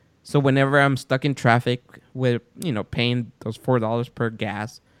sun. So whenever I'm stuck in traffic with, you know, paying those $4 per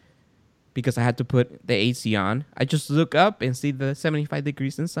gas because I had to put the AC on, I just look up and see the 75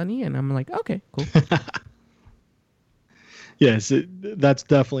 degrees and sunny, and I'm like, okay, cool. Yes, that's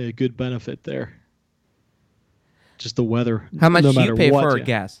definitely a good benefit there. Just the weather. How much no do you matter pay what, for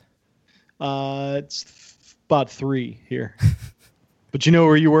gas? It's about $3 here. But you know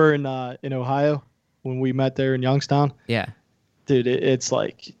where you were in Ohio when we met there in Youngstown? Yeah. Dude, it's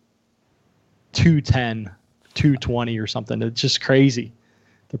like 210, 220 or something. It's just crazy,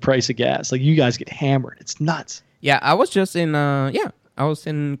 the price of gas. Like, you guys get hammered. It's nuts. Yeah, I was just in I was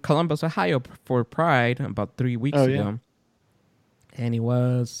in Columbus, Ohio for Pride about 3 weeks ago. Yeah. And it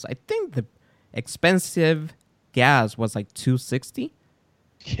was, I think the expensive gas was like $2.60.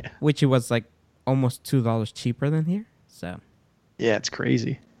 Yeah. Which it was like almost $2 cheaper than here. So yeah, it's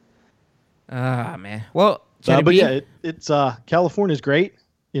crazy. Man. Well, but yeah, it's California's great.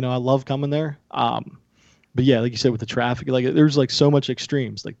 You know, I love coming there. But yeah, like you said, with the traffic, like, there's like so much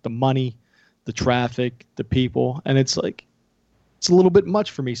extremes, like the money, the traffic, the people, and it's like, it's a little bit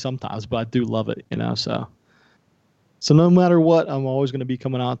much for me sometimes, but I do love it, you know. So no matter what, I'm always going to be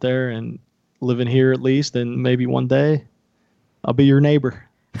coming out there and living here at least, and maybe one day I'll be your neighbor.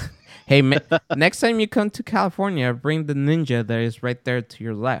 Hey, next time you come to California, bring the Ninja that is right there to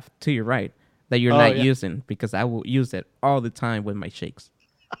your left, to your right, that you're not using, because I will use it all the time with my shakes.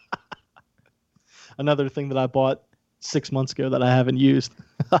 Another thing that I bought 6 months ago that I haven't used.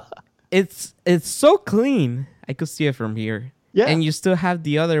 It's so clean. I could see it from here. Yeah. And you still have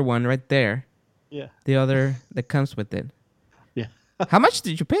the other one right there. Yeah. The other that comes with it. Yeah. How much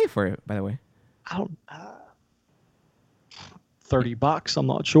did you pay for it, by the way? I don't. $30. I'm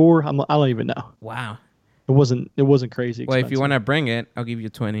not sure. I don't even know. Wow. It wasn't crazy expensive. Well, if you want to bring it, I'll give you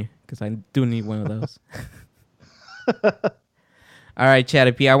 20 because I do need one of those. All right,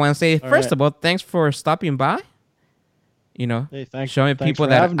 Chaddy P. I want to say, first of all, thanks for stopping by. You know, showing people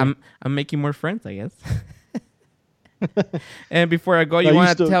that I'm making more friends, I guess. And before I go, you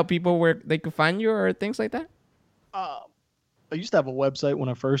want to tell people where they can find you or things like that? I used to have a website when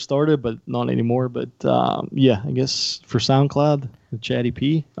I first started, but not anymore. But yeah, I guess for SoundCloud, Chaddy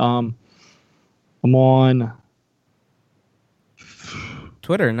P. I'm on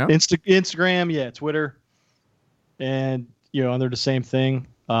Twitter, no? Instagram, yeah, Twitter, and under the same thing.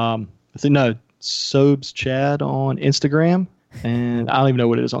 I think Sobes Chad on Instagram, and I don't even know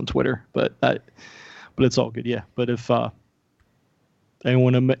what it is on Twitter, but it's all good. Yeah, but if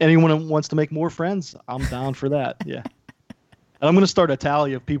anyone wants to make more friends, I'm down for that. Yeah. And I'm going to start a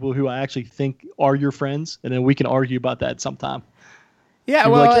tally of people who I actually think are your friends, and then we can argue about that sometime. Yeah,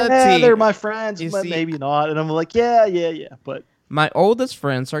 You're well, like, let's see. they're my friends, You but see- maybe not. And I'm like, yeah. But My oldest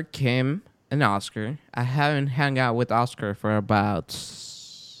friends are Kim and Oscar. I haven't hung out with Oscar for about,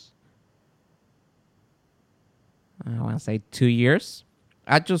 I want to say 2 years.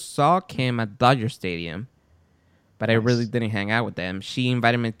 I just saw Kim at Dodger Stadium, but I really didn't hang out with them. She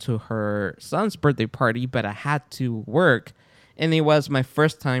invited me to her son's birthday party, but I had to work, and it was my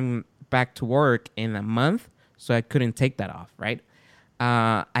first time back to work in a month, so I couldn't take that off, right?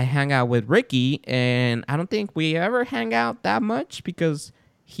 I hang out with Ricky, and I don't think we ever hang out that much because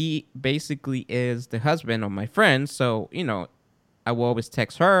he basically is the husband of my friend. So, I will always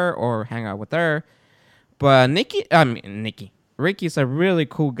text her or hang out with her. But Ricky's a really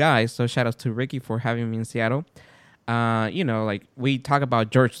cool guy. So shout out to Ricky for having me in Seattle. Like we talk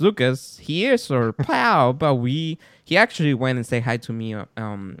about George Lucas. He is our pal, but he actually went and said hi to me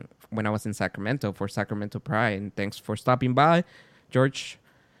when I was in Sacramento for Sacramento Pride. And thanks for stopping by, George.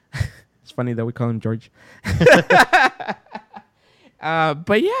 It's funny that we call him George.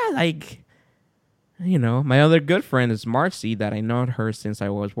 But yeah, like, my other good friend is Marcy, that I known her since I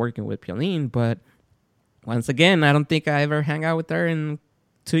was working with Piolín. But once again, I don't think I ever hang out with her in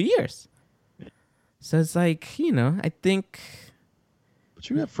 2 years. So it's like, I think. But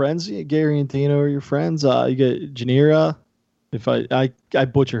you have friends. Gary and Dino are your friends. You get Janira. If I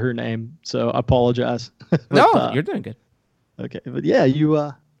butcher her name, so I apologize. But, No, you're doing good. Okay, but yeah, you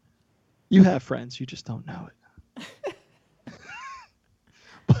have friends. You just don't know it.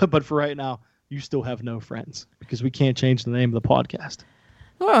 But for right now, you still have no friends because we can't change the name of the podcast.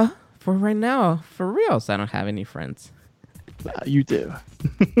 Well, for right now, for reals, I don't have any friends. You do.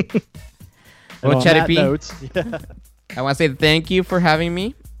 Well, on Chaddy that P, note, yeah. I want to say thank you for having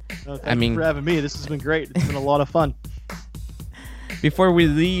me. No, thank you for having me. This has been great. It's been a lot of fun. Before we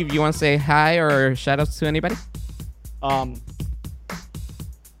leave, you want to say hi or shout outs to anybody? I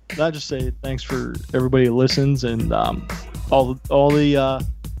just say thanks for everybody who listens and all the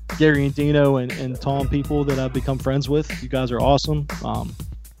Gary and Dino and Tom people that I've become friends with. You guys are awesome. I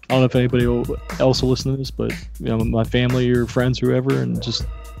don't know if anybody else will listen to this, but my family or friends, whoever, and just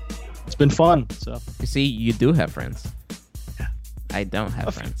it's been fun. So You see, you do have friends. I don't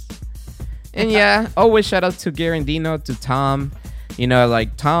have friends. And yeah, always shout out to Gary and Dino, to Tom.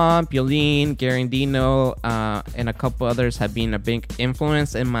 Like Tom, Piolín, Gary and Dino, and a couple others have been a big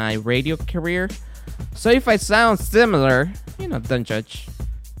influence in my radio career. So if I sound similar, don't judge.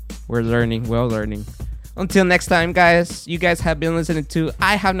 We're all learning. Until next time, guys, you guys have been listening to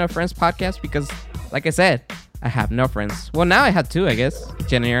I Have No Friends podcast because, like I said, I have no friends. Well, now I have two, I guess.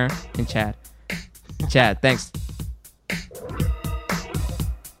 Janira and Chad. Chad, thanks.